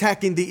 I'm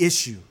attacking the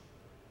issue.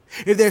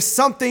 If there's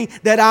something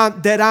that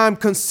I'm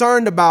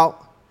concerned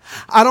about,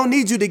 I don't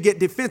need you to get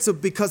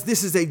defensive because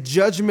this is a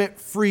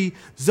judgment-free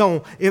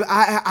zone. If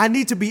I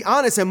need to be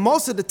honest, and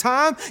most of the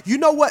time, you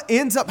know what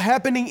ends up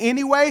happening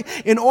anyway?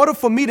 In order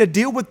for me to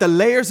deal with the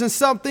layers in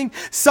something,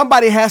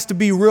 somebody has to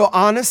be real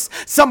honest.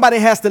 Somebody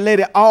has to let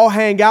it all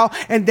hang out.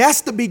 And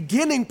that's the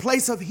beginning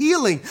place of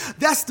healing.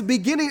 That's the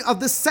beginning of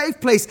the safe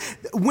place.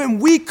 When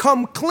we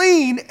come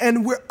clean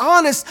and we're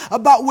honest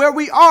about where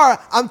we are,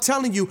 I'm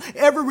telling you,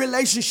 every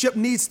relationship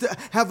needs to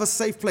have a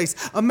safe place.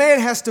 A man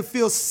has to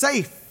feel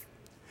safe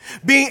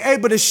being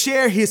able to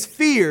share his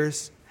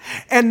fears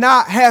and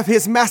not have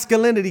his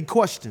masculinity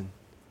questioned.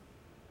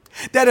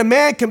 That a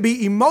man can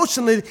be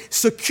emotionally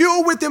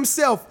secure with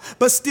himself,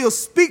 but still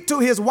speak to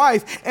his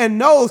wife and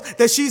knows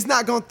that she's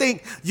not going to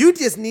think, you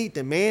just need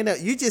to man up.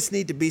 You just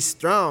need to be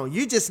strong.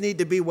 You just need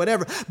to be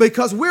whatever.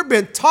 Because we've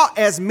been taught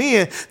as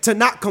men to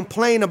not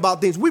complain about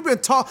things. We've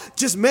been taught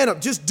just man up,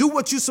 just do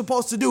what you're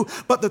supposed to do.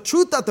 But the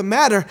truth of the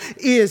matter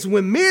is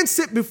when men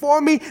sit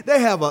before me, they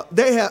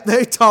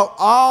talk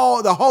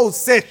the whole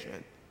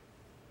session.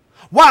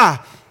 Why?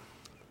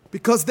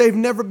 Because they've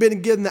never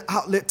been given the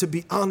outlet to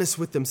be honest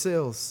with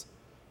themselves.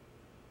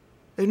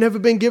 They've never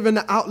been given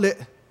the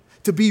outlet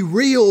to be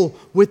real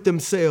with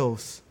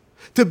themselves,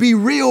 to be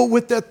real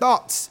with their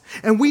thoughts.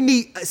 And we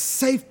need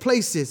safe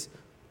places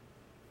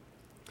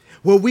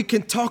where we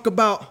can talk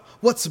about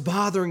what's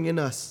bothering in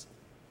us.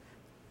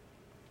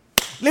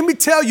 Let me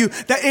tell you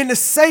that in a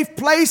safe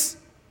place,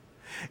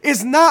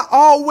 it's not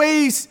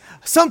always,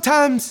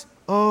 sometimes,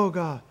 oh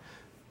God,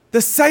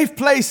 the safe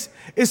place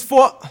is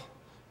for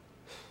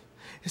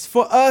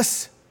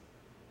us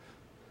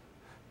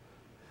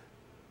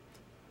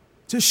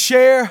to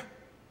share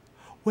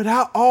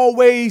without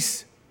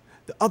always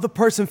the other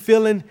person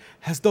feeling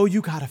as though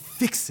you got to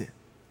fix it.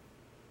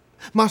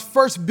 My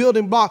first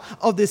building block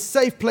of this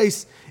safe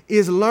place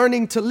is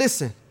learning to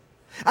listen.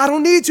 I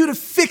don't need you to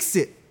fix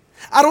it.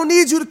 I don't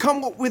need you to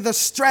come up with a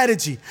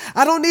strategy.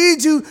 I don't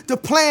need you to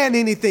plan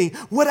anything.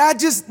 What I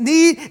just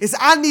need is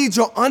I need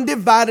your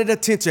undivided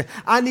attention.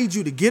 I need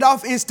you to get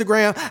off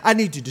Instagram. I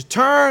need you to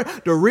turn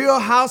the Real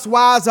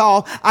Housewives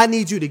off. I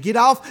need you to get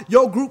off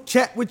your group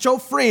chat with your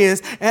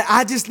friends. And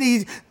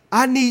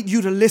I need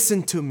you to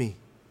listen to me.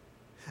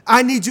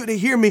 I need you to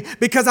hear me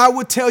because I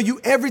would tell you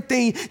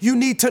everything you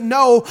need to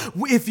know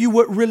if you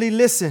would really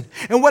listen.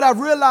 And what I've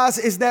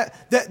realized is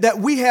that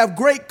we have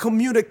great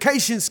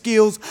communication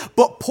skills,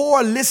 but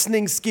poor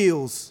listening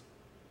skills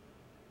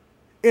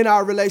in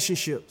our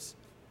relationships.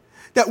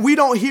 That we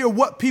don't hear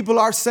what people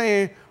are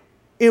saying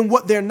and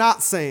what they're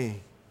not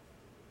saying.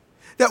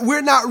 That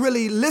we're not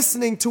really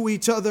listening to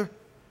each other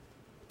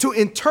to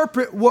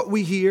interpret what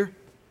we hear.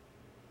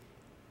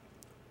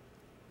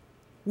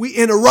 We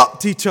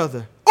interrupt each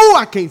other. Oh,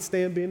 I can't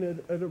stand being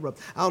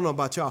interrupted. I don't know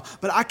about y'all,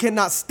 but I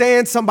cannot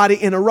stand somebody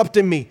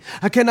interrupting me.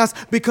 I cannot,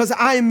 because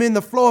I am in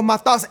the flow of my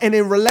thoughts. And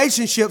in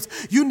relationships,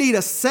 you need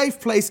a safe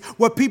place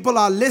where people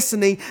are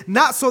listening,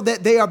 not so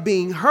that they are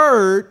being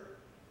heard,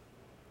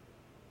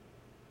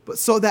 but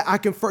so that I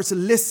can first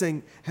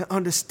listen and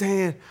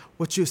understand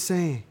what you're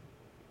saying.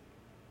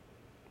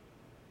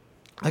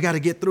 I got to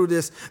get through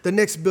this. The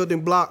next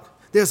building block,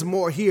 there's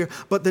more here,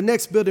 but the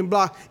next building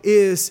block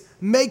is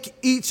make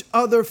each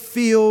other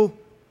feel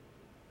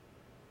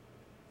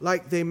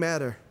like they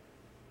matter.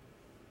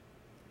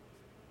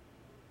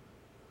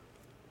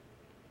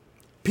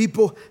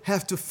 People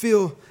have to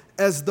feel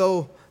as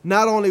though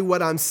not only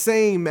what I'm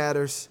saying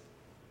matters,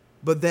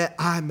 but that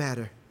I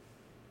matter.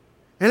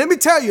 And let me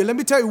tell you,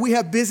 we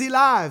have busy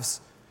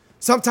lives.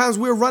 Sometimes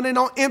we're running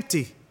on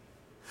empty.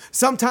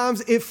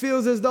 Sometimes it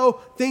feels as though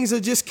things are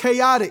just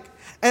chaotic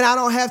and I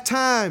don't have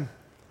time.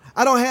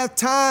 I don't have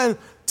time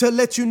to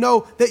let you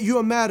know that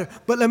you matter.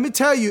 But let me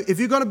tell you, if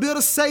you're going to build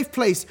a safe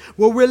place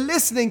where we're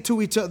listening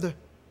to each other,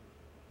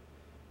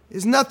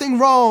 there's nothing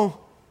wrong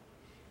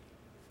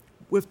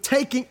with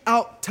taking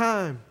out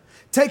time,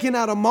 taking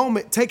out a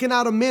moment, taking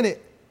out a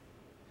minute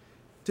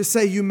to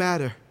say you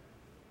matter.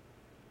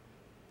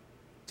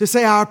 To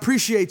say I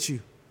appreciate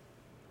you.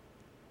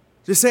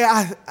 To say,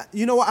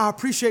 you know what, I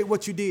appreciate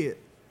what you did.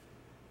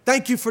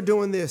 Thank you for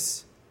doing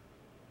this.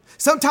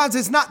 Sometimes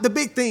it's not the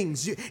big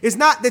things. It's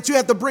not that you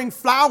have to bring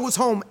flowers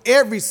home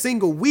every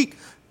single week,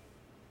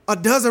 a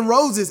dozen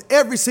roses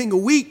every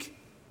single week,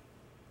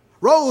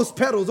 rose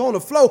petals on the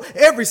floor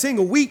every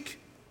single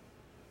week.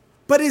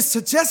 But it's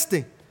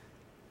suggesting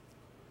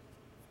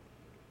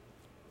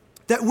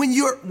that when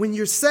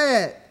you're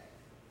sad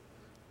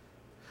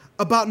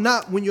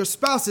about when your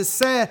spouse is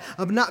sad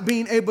of not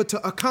being able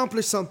to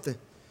accomplish something,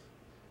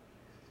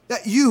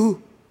 that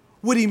you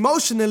would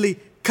emotionally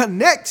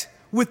connect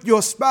with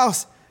your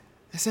spouse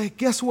and say,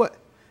 guess what?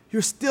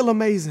 You're still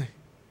amazing.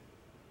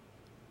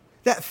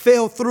 That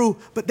fell through,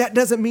 but that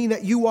doesn't mean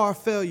that you are a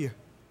failure.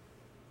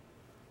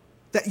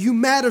 That you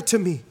matter to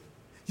me.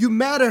 You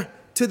matter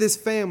to this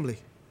family.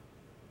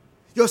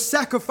 Your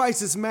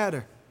sacrifices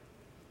matter.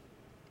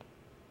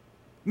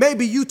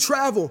 Maybe you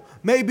travel.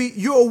 Maybe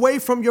you're away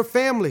from your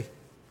family.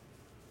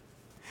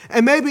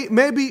 And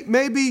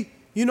maybe,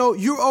 you know,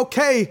 you're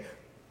okay.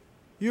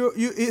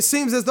 It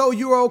seems as though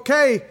you're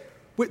okay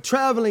with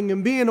traveling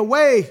and being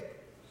away.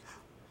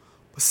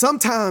 But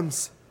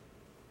sometimes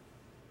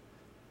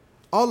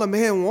all a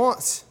man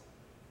wants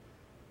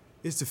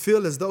is to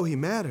feel as though he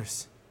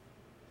matters.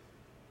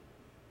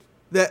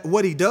 That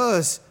what he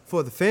does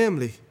for the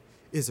family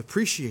is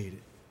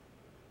appreciated.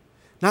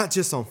 Not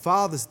just on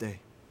Father's Day,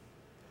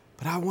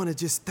 but I want to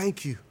just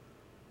thank you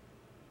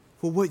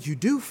for what you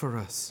do for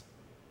us,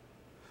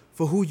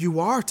 for who you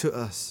are to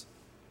us,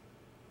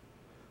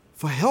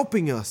 for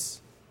helping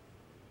us,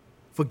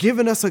 for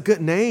giving us a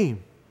good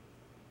name.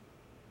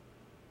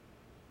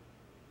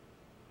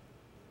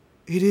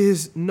 It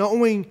is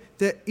knowing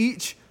that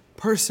each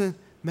person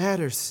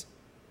matters.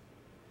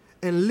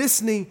 And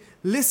listening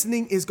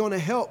is going to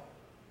help.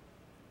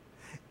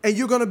 And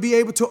you're going to be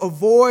able to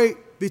avoid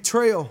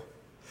betrayal.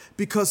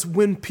 Because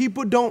when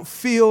people don't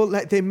feel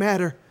like they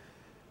matter,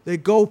 they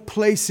go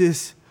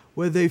places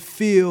where they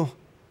feel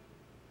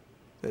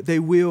that they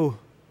will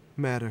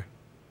matter.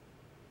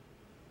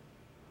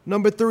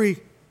 Number 3,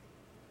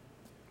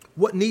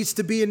 what needs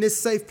to be in this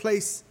safe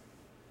place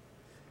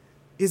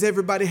is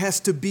everybody has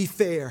to be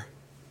fair.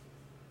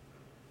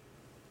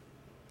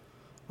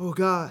 Oh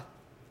God,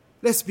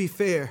 let's be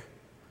fair.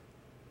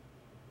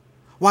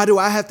 Why do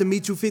I have to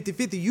meet you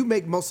 50-50? You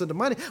make most of the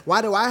money.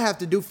 Why do I have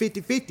to do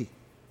 50-50?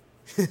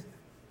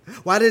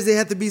 Why do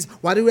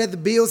the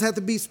bills have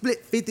to be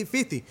split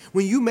 50-50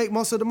 when you make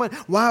most of the money?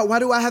 Why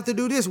do I have to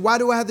do this? Why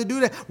do I have to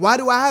do that?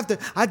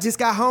 I just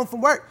got home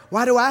from work.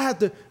 Why do I have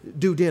to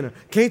do dinner?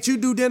 Can't you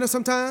do dinner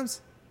sometimes?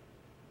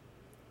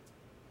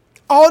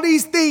 All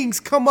these things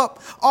come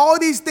up. All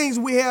these things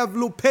we have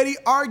little petty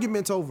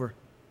arguments over.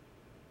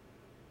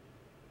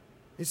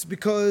 It's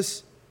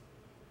because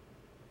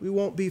we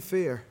won't be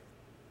fair.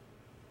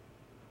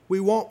 We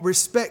won't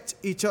respect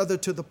each other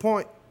to the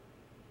point.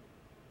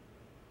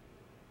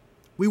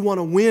 We want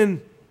to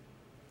win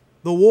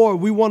the war.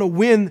 We want to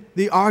win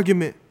the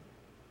argument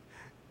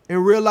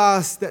and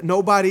realize that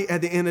nobody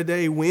at the end of the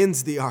day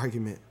wins the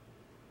argument.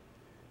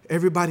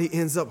 Everybody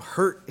ends up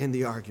hurt in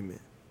the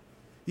argument.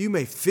 You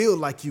may feel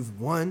like you've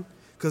won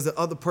because the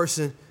other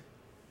person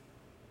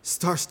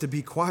starts to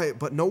be quiet,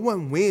 but no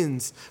one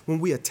wins when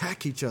we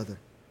attack each other.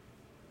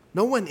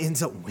 No one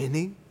ends up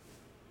winning.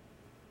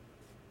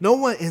 No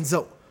one ends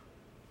up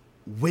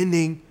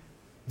winning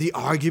the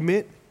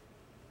argument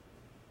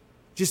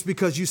just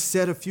because you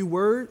said a few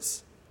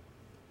words.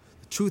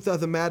 The truth of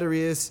the matter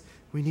is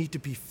we need to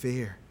be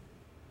fair.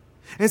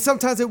 And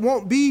sometimes it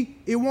won't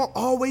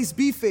always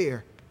be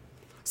fair.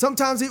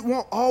 Sometimes it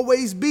won't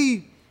always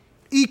be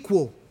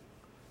equal.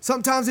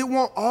 Sometimes it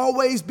won't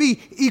always be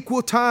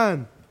equal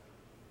time.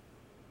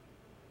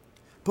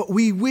 But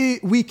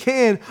we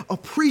can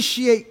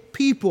appreciate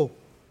people.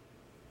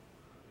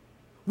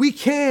 We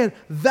can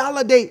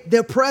validate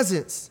their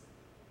presence.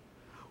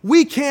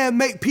 We can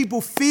make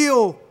people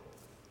feel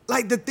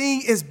like the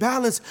thing is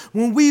balanced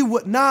when we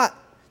would not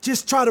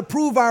just try to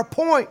prove our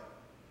point,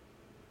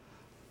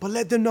 but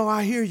let them know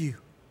I hear you.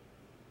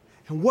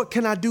 And what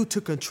can I do to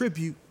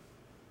contribute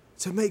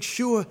to make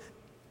sure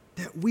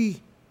that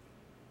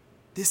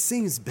this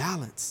seems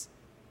balanced?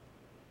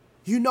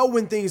 You know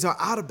when things are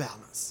out of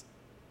balance.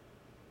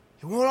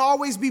 It won't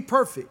always be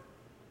perfect.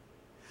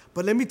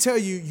 But let me tell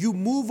you, you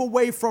move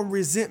away from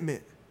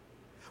resentment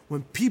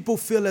when people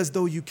feel as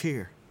though you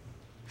care.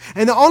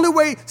 And the only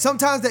way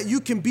sometimes that you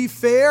can be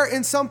fair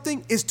in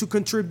something is to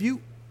contribute.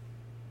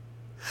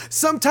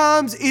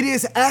 Sometimes it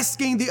is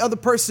asking the other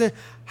person,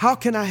 how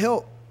can I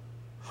help?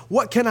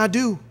 What can I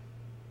do?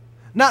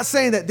 Not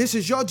saying that this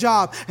is your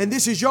job and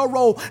this is your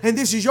role and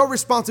this is your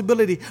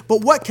responsibility,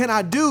 but what can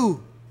I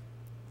do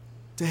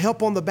to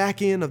help on the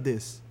back end of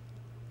this?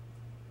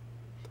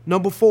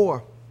 Number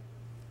 4,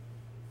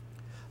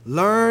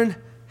 learn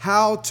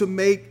how to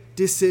make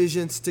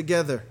decisions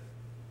together.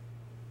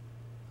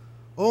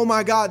 Oh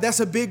my God, that's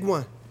a big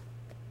one.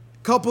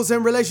 Couples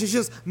and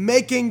relationships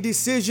making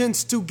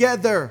decisions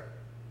together.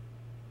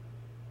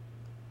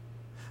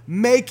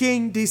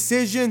 Making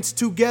decisions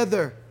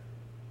together.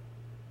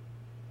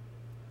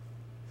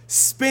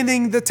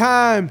 Spending the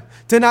time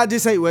to not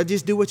just say, well,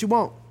 just do what you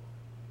want.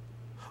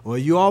 Or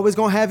you always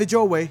gonna have it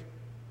your way.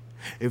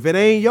 If it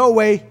ain't your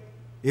way,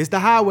 it's the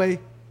highway.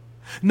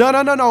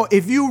 No.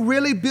 If you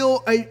really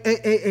build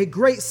a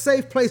great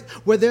safe place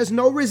where there's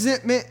no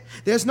resentment,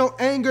 there's no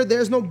anger,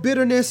 there's no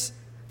bitterness,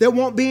 there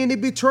won't be any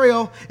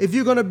betrayal. If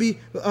you're going to be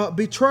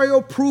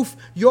betrayal-proof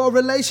your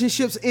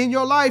relationships in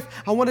your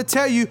life, I want to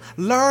tell you,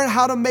 learn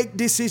how to make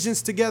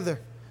decisions together.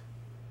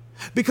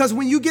 Because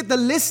when you get the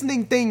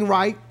listening thing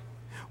right,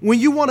 when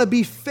you want to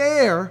be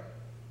fair,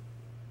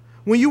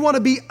 when you want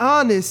to be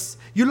honest,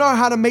 you learn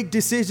how to make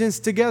decisions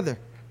together.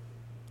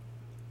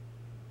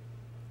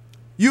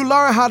 You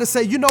learn how to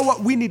say, you know what,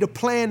 we need a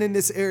plan in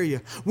this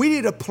area. We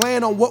need a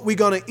plan on what we're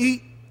going to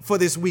eat for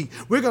this week.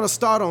 We're going to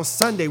start on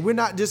Sunday. We're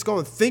not just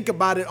going to think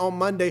about it on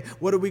Monday.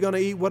 What are we going to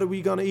eat? What are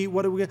we going to eat?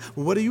 What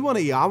do you want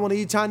to eat? I want to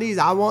eat Chinese.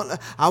 I want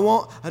I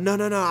want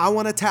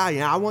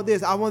Italian. I want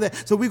this. I want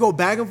that. So we go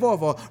back and forth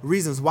for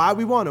reasons why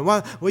we want it.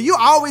 Well, you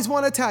always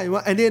want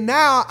Italian. And then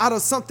now out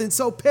of something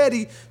so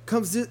petty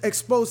comes to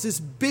expose this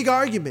big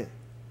argument.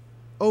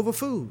 over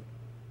food.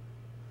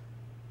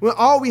 When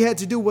all we had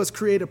to do was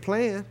create a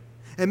plan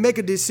and make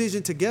a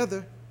decision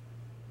together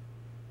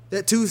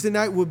that Tuesday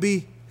night would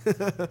be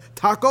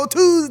Taco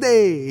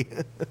Tuesday.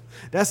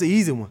 That's an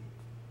easy one.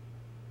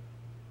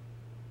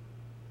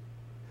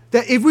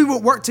 That if we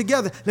would work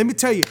together, let me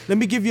tell you, let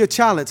me give you a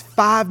challenge.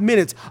 5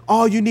 minutes.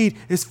 All you need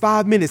is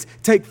 5 minutes.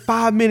 Take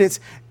 5 minutes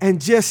and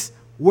just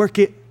work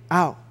it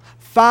out.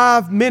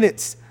 5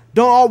 minutes.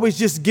 Don't always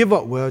just give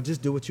up. Well,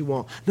 just do what you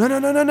want. No.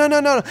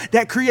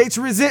 That creates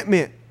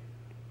resentment.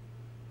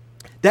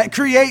 That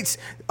creates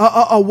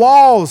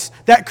walls.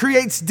 That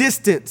creates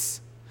distance.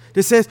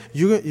 That says,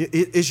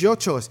 it's your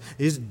choice.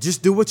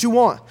 Just do what you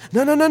want.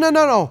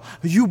 No.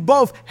 You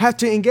both have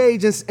to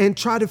engage and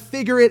try to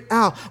figure it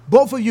out.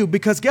 Both of you.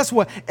 Because guess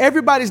what?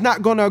 Everybody's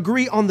not going to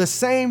agree on the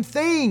same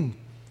thing.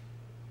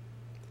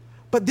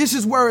 But this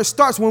is where it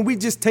starts, when we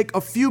just take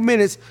a few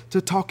minutes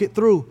to talk it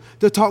through,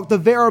 to talk the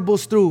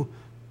variables through.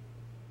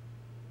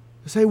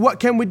 Say, what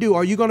can we do?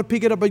 Are you going to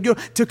pick it up?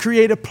 To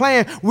create a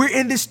plan. We're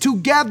in this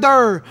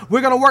together.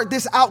 We're going to work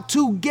this out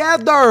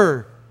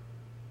together.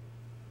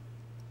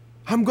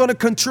 I'm going to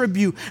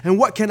contribute. And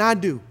what can I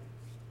do?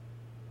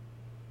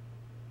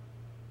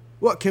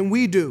 What can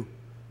we do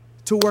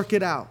to work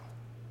it out?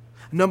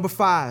 Number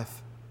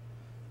 5,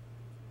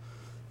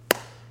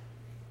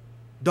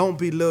 don't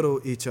belittle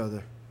each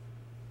other.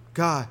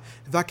 God,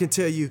 if I can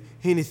tell you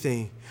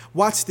anything,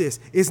 watch this.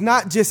 It's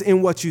not just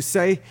in what you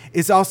say,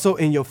 it's also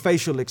in your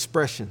facial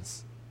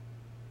expressions.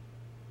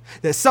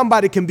 That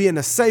somebody can be in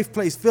a safe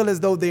place, feel as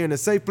though they're in a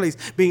safe place,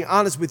 being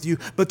honest with you,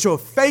 but your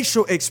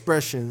facial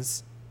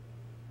expressions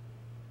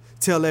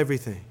tell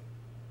everything.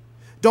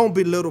 Don't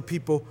belittle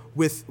people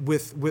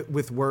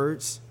with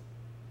words.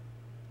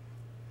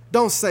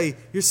 Don't say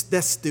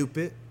that's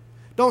stupid.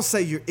 Don't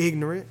say you're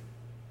ignorant.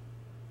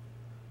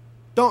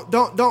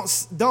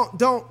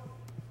 Don't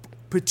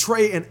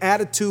portray an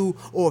attitude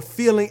or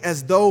feeling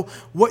as though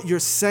what you're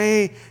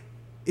saying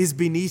is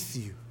beneath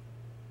you.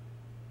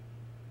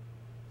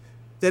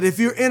 That if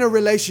you're in a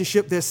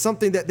relationship, there's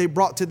something that they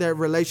brought to that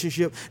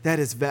relationship that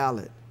is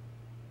valid.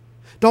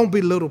 Don't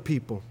belittle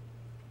people.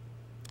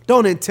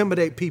 Don't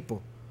intimidate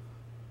people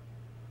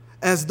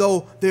as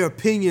though their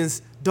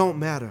opinions don't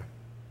matter.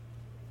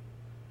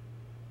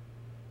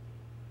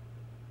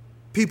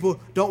 People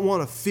don't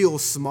want to feel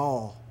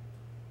small.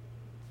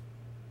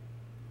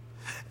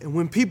 And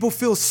when people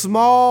feel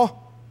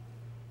small,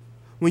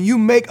 when you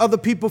make other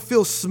people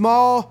feel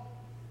small,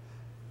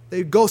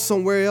 they go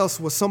somewhere else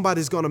where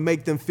somebody's going to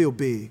make them feel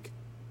big.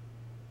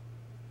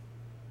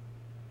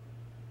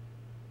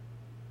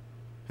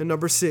 And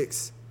number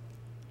 6,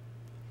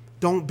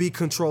 don't be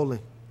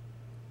controlling.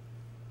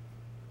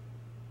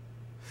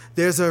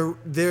 There's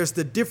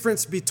the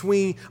difference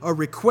between a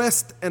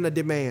request and a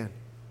demand.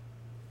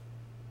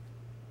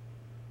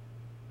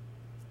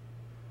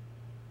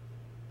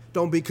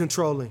 Don't be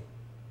controlling.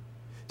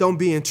 Don't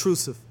be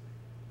intrusive.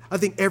 I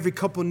think every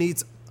couple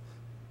needs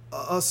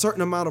a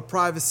certain amount of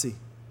privacy,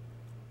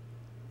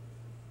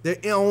 their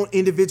own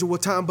individual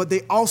time, but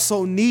they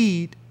also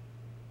need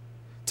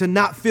to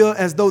not feel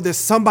as though there's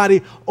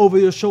somebody over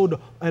your shoulder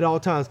at all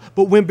times.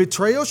 But when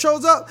betrayal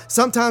shows up,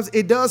 sometimes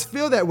it does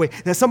feel that way.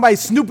 That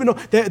somebody's snooping,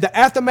 the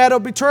aftermath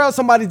of betrayal,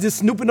 somebody's just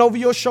snooping over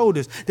your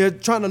shoulders. They're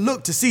trying to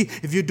look to see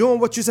if you're doing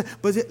what you say.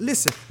 But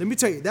listen, let me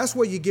tell you, that's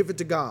where you give it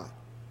to God.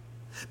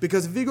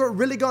 Because if you're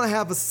really going to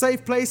have a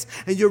safe place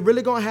and you're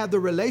really going to have the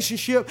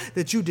relationship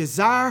that you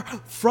desire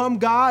from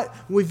God,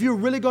 if you're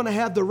really going to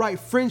have the right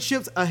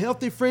friendships, a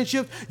healthy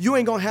friendship, you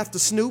ain't going to have to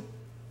snoop.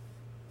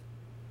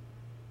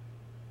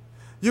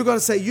 You're going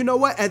to say, you know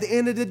what? At the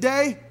end of the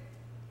day,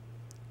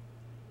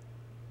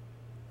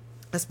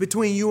 that's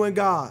between you and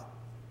God.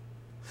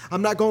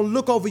 I'm not going to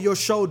look over your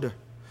shoulder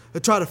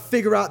and try to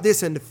figure out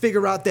this and to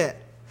figure out that.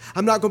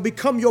 I'm not going to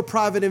become your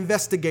private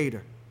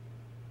investigator.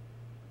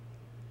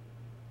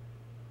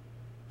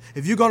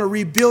 If you're going to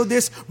rebuild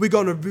this, we're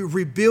going to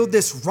rebuild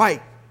this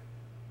right.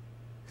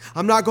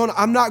 I'm not going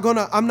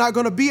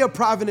to be a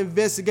private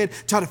investigator,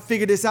 try to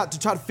figure this out, to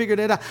try to figure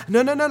that out. No.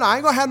 I ain't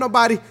going to have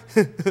nobody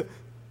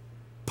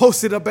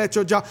post it up at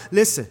your job.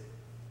 Listen,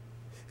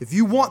 if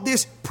you want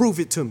this, prove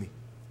it to me.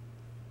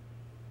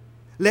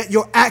 Let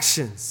your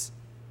actions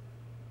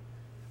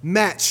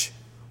match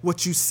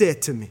what you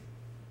said to me.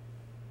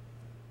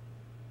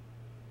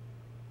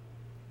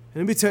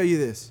 And let me tell you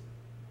this.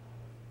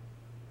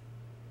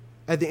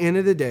 At the end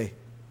of the day,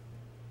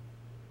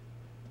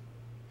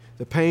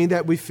 the pain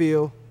that we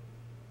feel,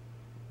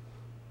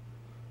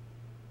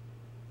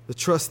 the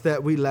trust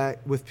that we lack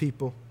with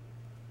people,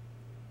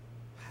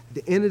 at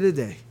the end of the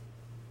day,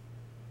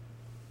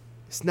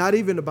 it's not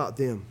even about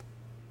them.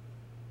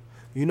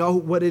 You know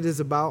what it is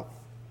about?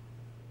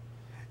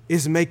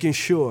 It's making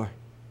sure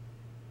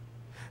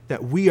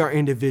that we are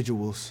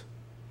individuals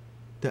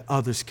that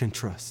others can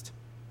trust.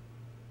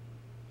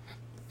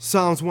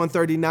 Psalms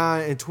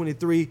 139 and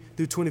 23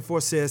 through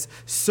 24 says,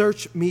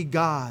 "Search me,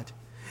 God,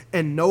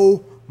 and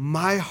know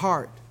my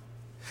heart.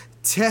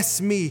 Test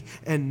me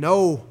and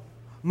know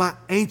my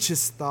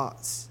anxious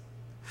thoughts.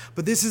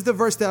 But this is the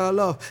verse that I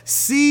love.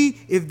 See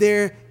if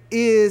there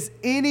is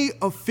any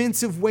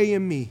offensive way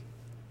in me,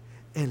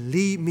 and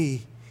lead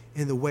me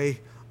in the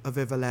way of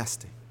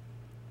everlasting.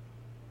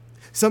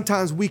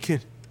 Sometimes we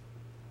can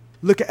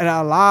look at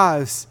our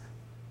lives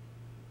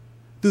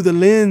through the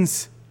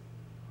lens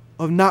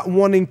of not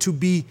wanting to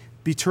be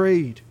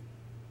betrayed.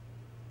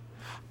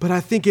 But I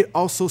think it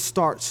also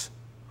starts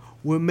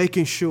with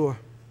making sure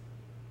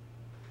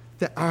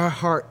that our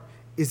heart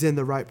is in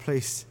the right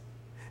place,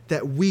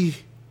 that we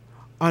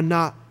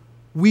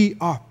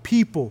are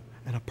people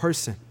and a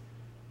person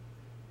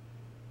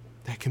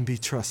that can be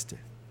trusted.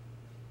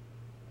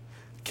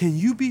 Can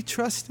you be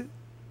trusted?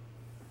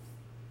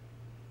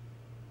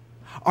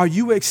 Are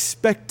you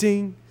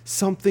expecting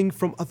something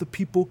from other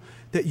people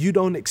that you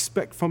don't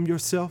expect from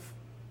yourself?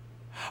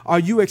 Are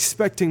you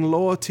expecting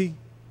loyalty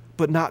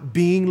but not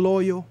being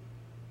loyal?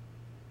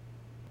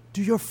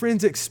 Do your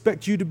friends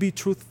expect you to be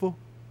truthful,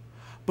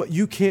 but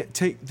you can't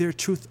take their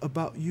truth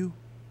about you?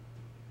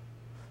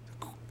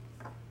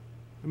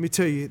 Let me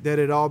tell you that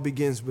it all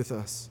begins with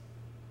us.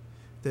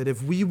 That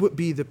if we would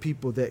be the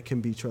people that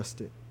can be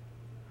trusted,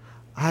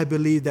 I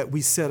believe that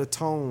we set a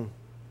tone.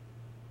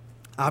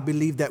 I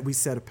believe that we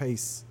set a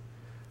pace.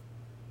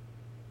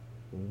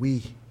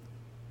 We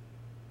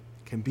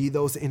can be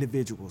those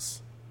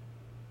individuals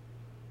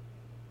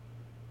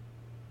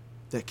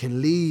that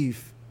can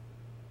leave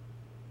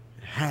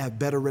and have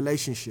better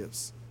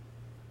relationships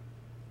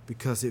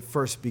because it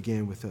first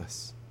began with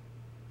us.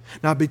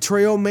 Now,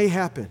 betrayal may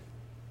happen.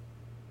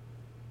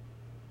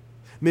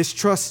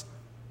 Mistrust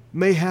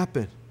may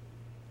happen.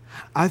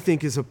 I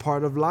think it's a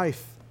part of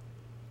life.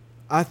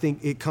 I think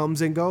it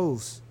comes and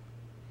goes.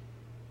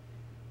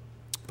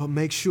 But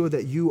make sure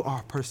that you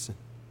are a person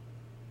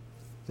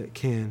that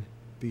can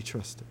be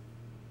trusted.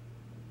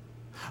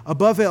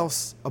 Above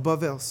else,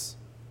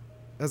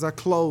 as I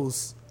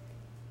close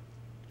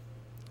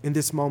in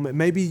this moment,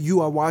 maybe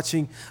you are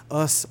watching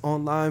us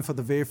online for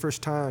the very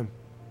first time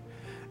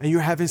and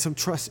you're having some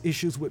trust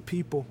issues with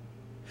people,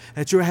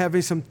 that you're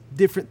having some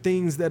different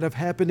things that have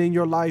happened in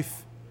your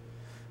life,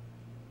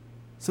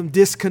 some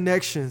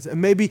disconnections,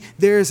 and maybe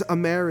there's a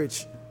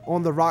marriage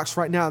on the rocks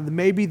right now.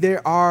 Maybe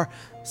there are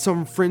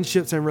some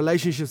friendships and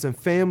relationships and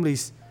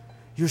families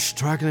you're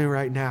struggling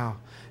right now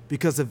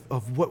because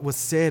of what was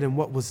said and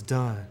what was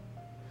done.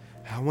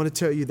 I want to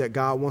tell you that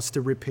God wants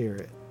to repair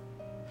it.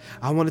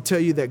 I want to tell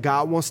you that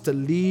God wants to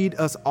lead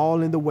us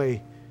all in the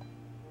way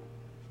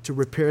to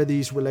repair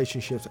these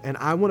relationships. And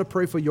I want to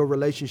pray for your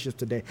relationships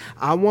today.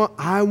 I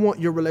want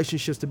your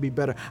relationships to be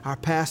better. Our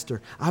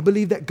pastor, I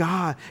believe that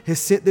God has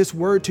sent this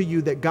word to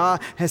you, that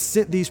God has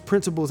sent these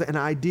principles and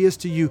ideas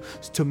to you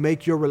to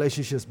make your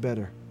relationships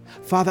better.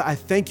 Father, I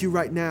thank you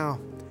right now.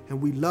 And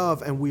we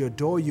love and we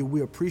adore you.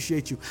 We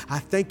appreciate you. I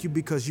thank you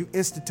because you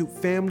institute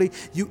family.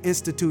 You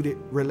instituted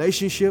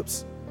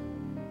relationships.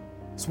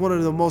 It's one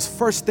of the most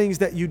first things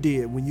that you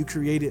did when you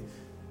created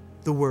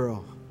the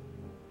world.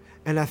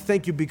 And I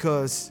thank you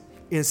because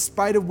in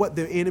spite of what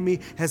the enemy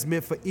has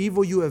meant for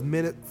evil, you have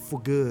meant it for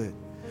good.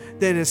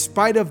 That in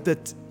spite of the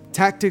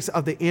tactics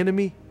of the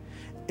enemy,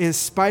 in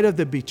spite of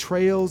the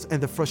betrayals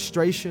and the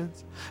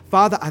frustrations,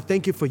 Father, I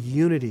thank you for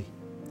unity.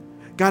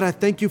 God, I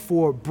thank you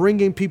for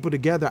bringing people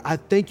together. I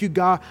thank you,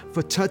 God,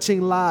 for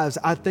touching lives.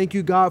 I thank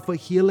you, God, for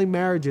healing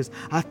marriages.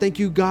 I thank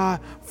you, God,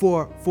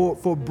 for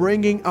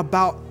bringing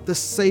about the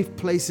safe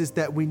places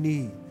that we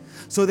need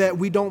so that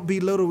we don't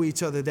belittle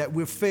each other, that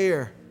we're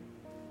fair,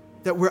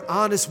 that we're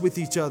honest with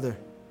each other,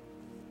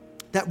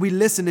 that we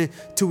listen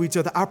to each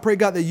other. I pray,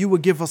 God, that you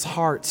would give us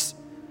hearts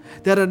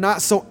that are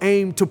not so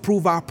aimed to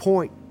prove our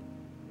point,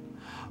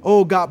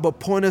 oh God, but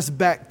point us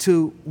back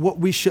to what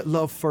we should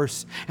love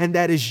first, and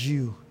that is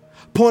you.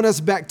 Point us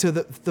back to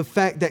the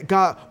fact that,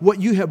 God,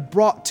 what you have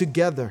brought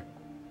together,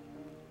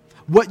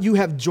 what you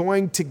have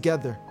joined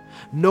together,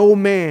 no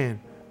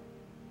man,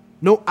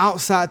 no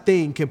outside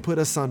thing can put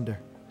us under.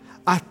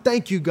 I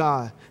thank you,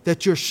 God,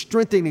 that you're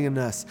strengthening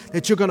us,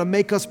 that you're going to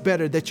make us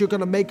better, that you're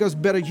going to make us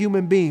better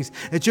human beings,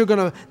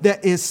 that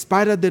in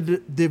spite of the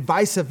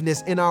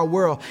divisiveness in our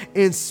world,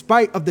 in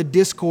spite of the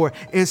discord,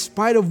 in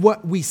spite of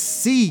what we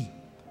see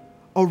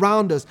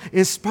around us,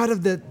 in spite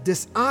of the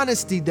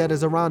dishonesty that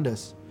is around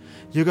us,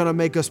 you're going to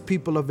make us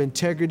people of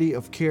integrity,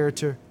 of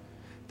character,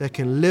 that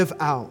can live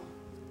out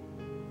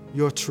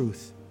your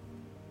truth,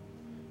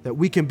 that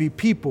we can be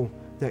people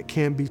that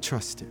can be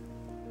trusted.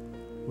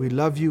 We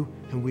love you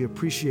and we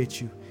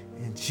appreciate you.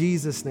 In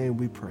Jesus' name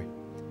we pray.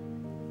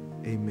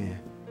 Amen.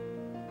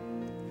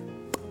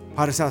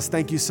 Potter's House,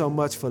 thank you so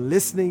much for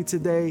listening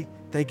today.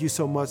 Thank you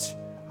so much.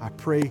 I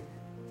pray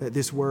that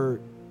this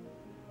word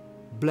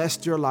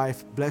blessed your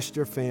life, blessed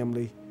your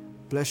family,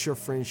 bless your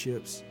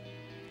friendships.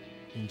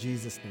 In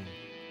Jesus' name.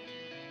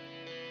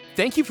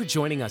 Thank you for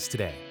joining us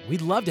today.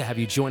 We'd love to have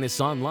you join us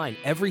online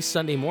every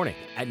Sunday morning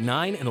at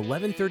 9 and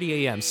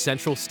 11:30 a.m.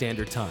 Central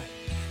Standard Time.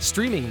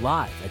 Streaming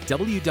live at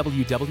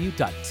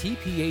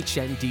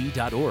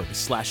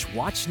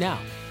www.tphnd.org/watchnow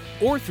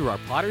or through our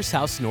Potter's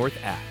House North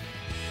app.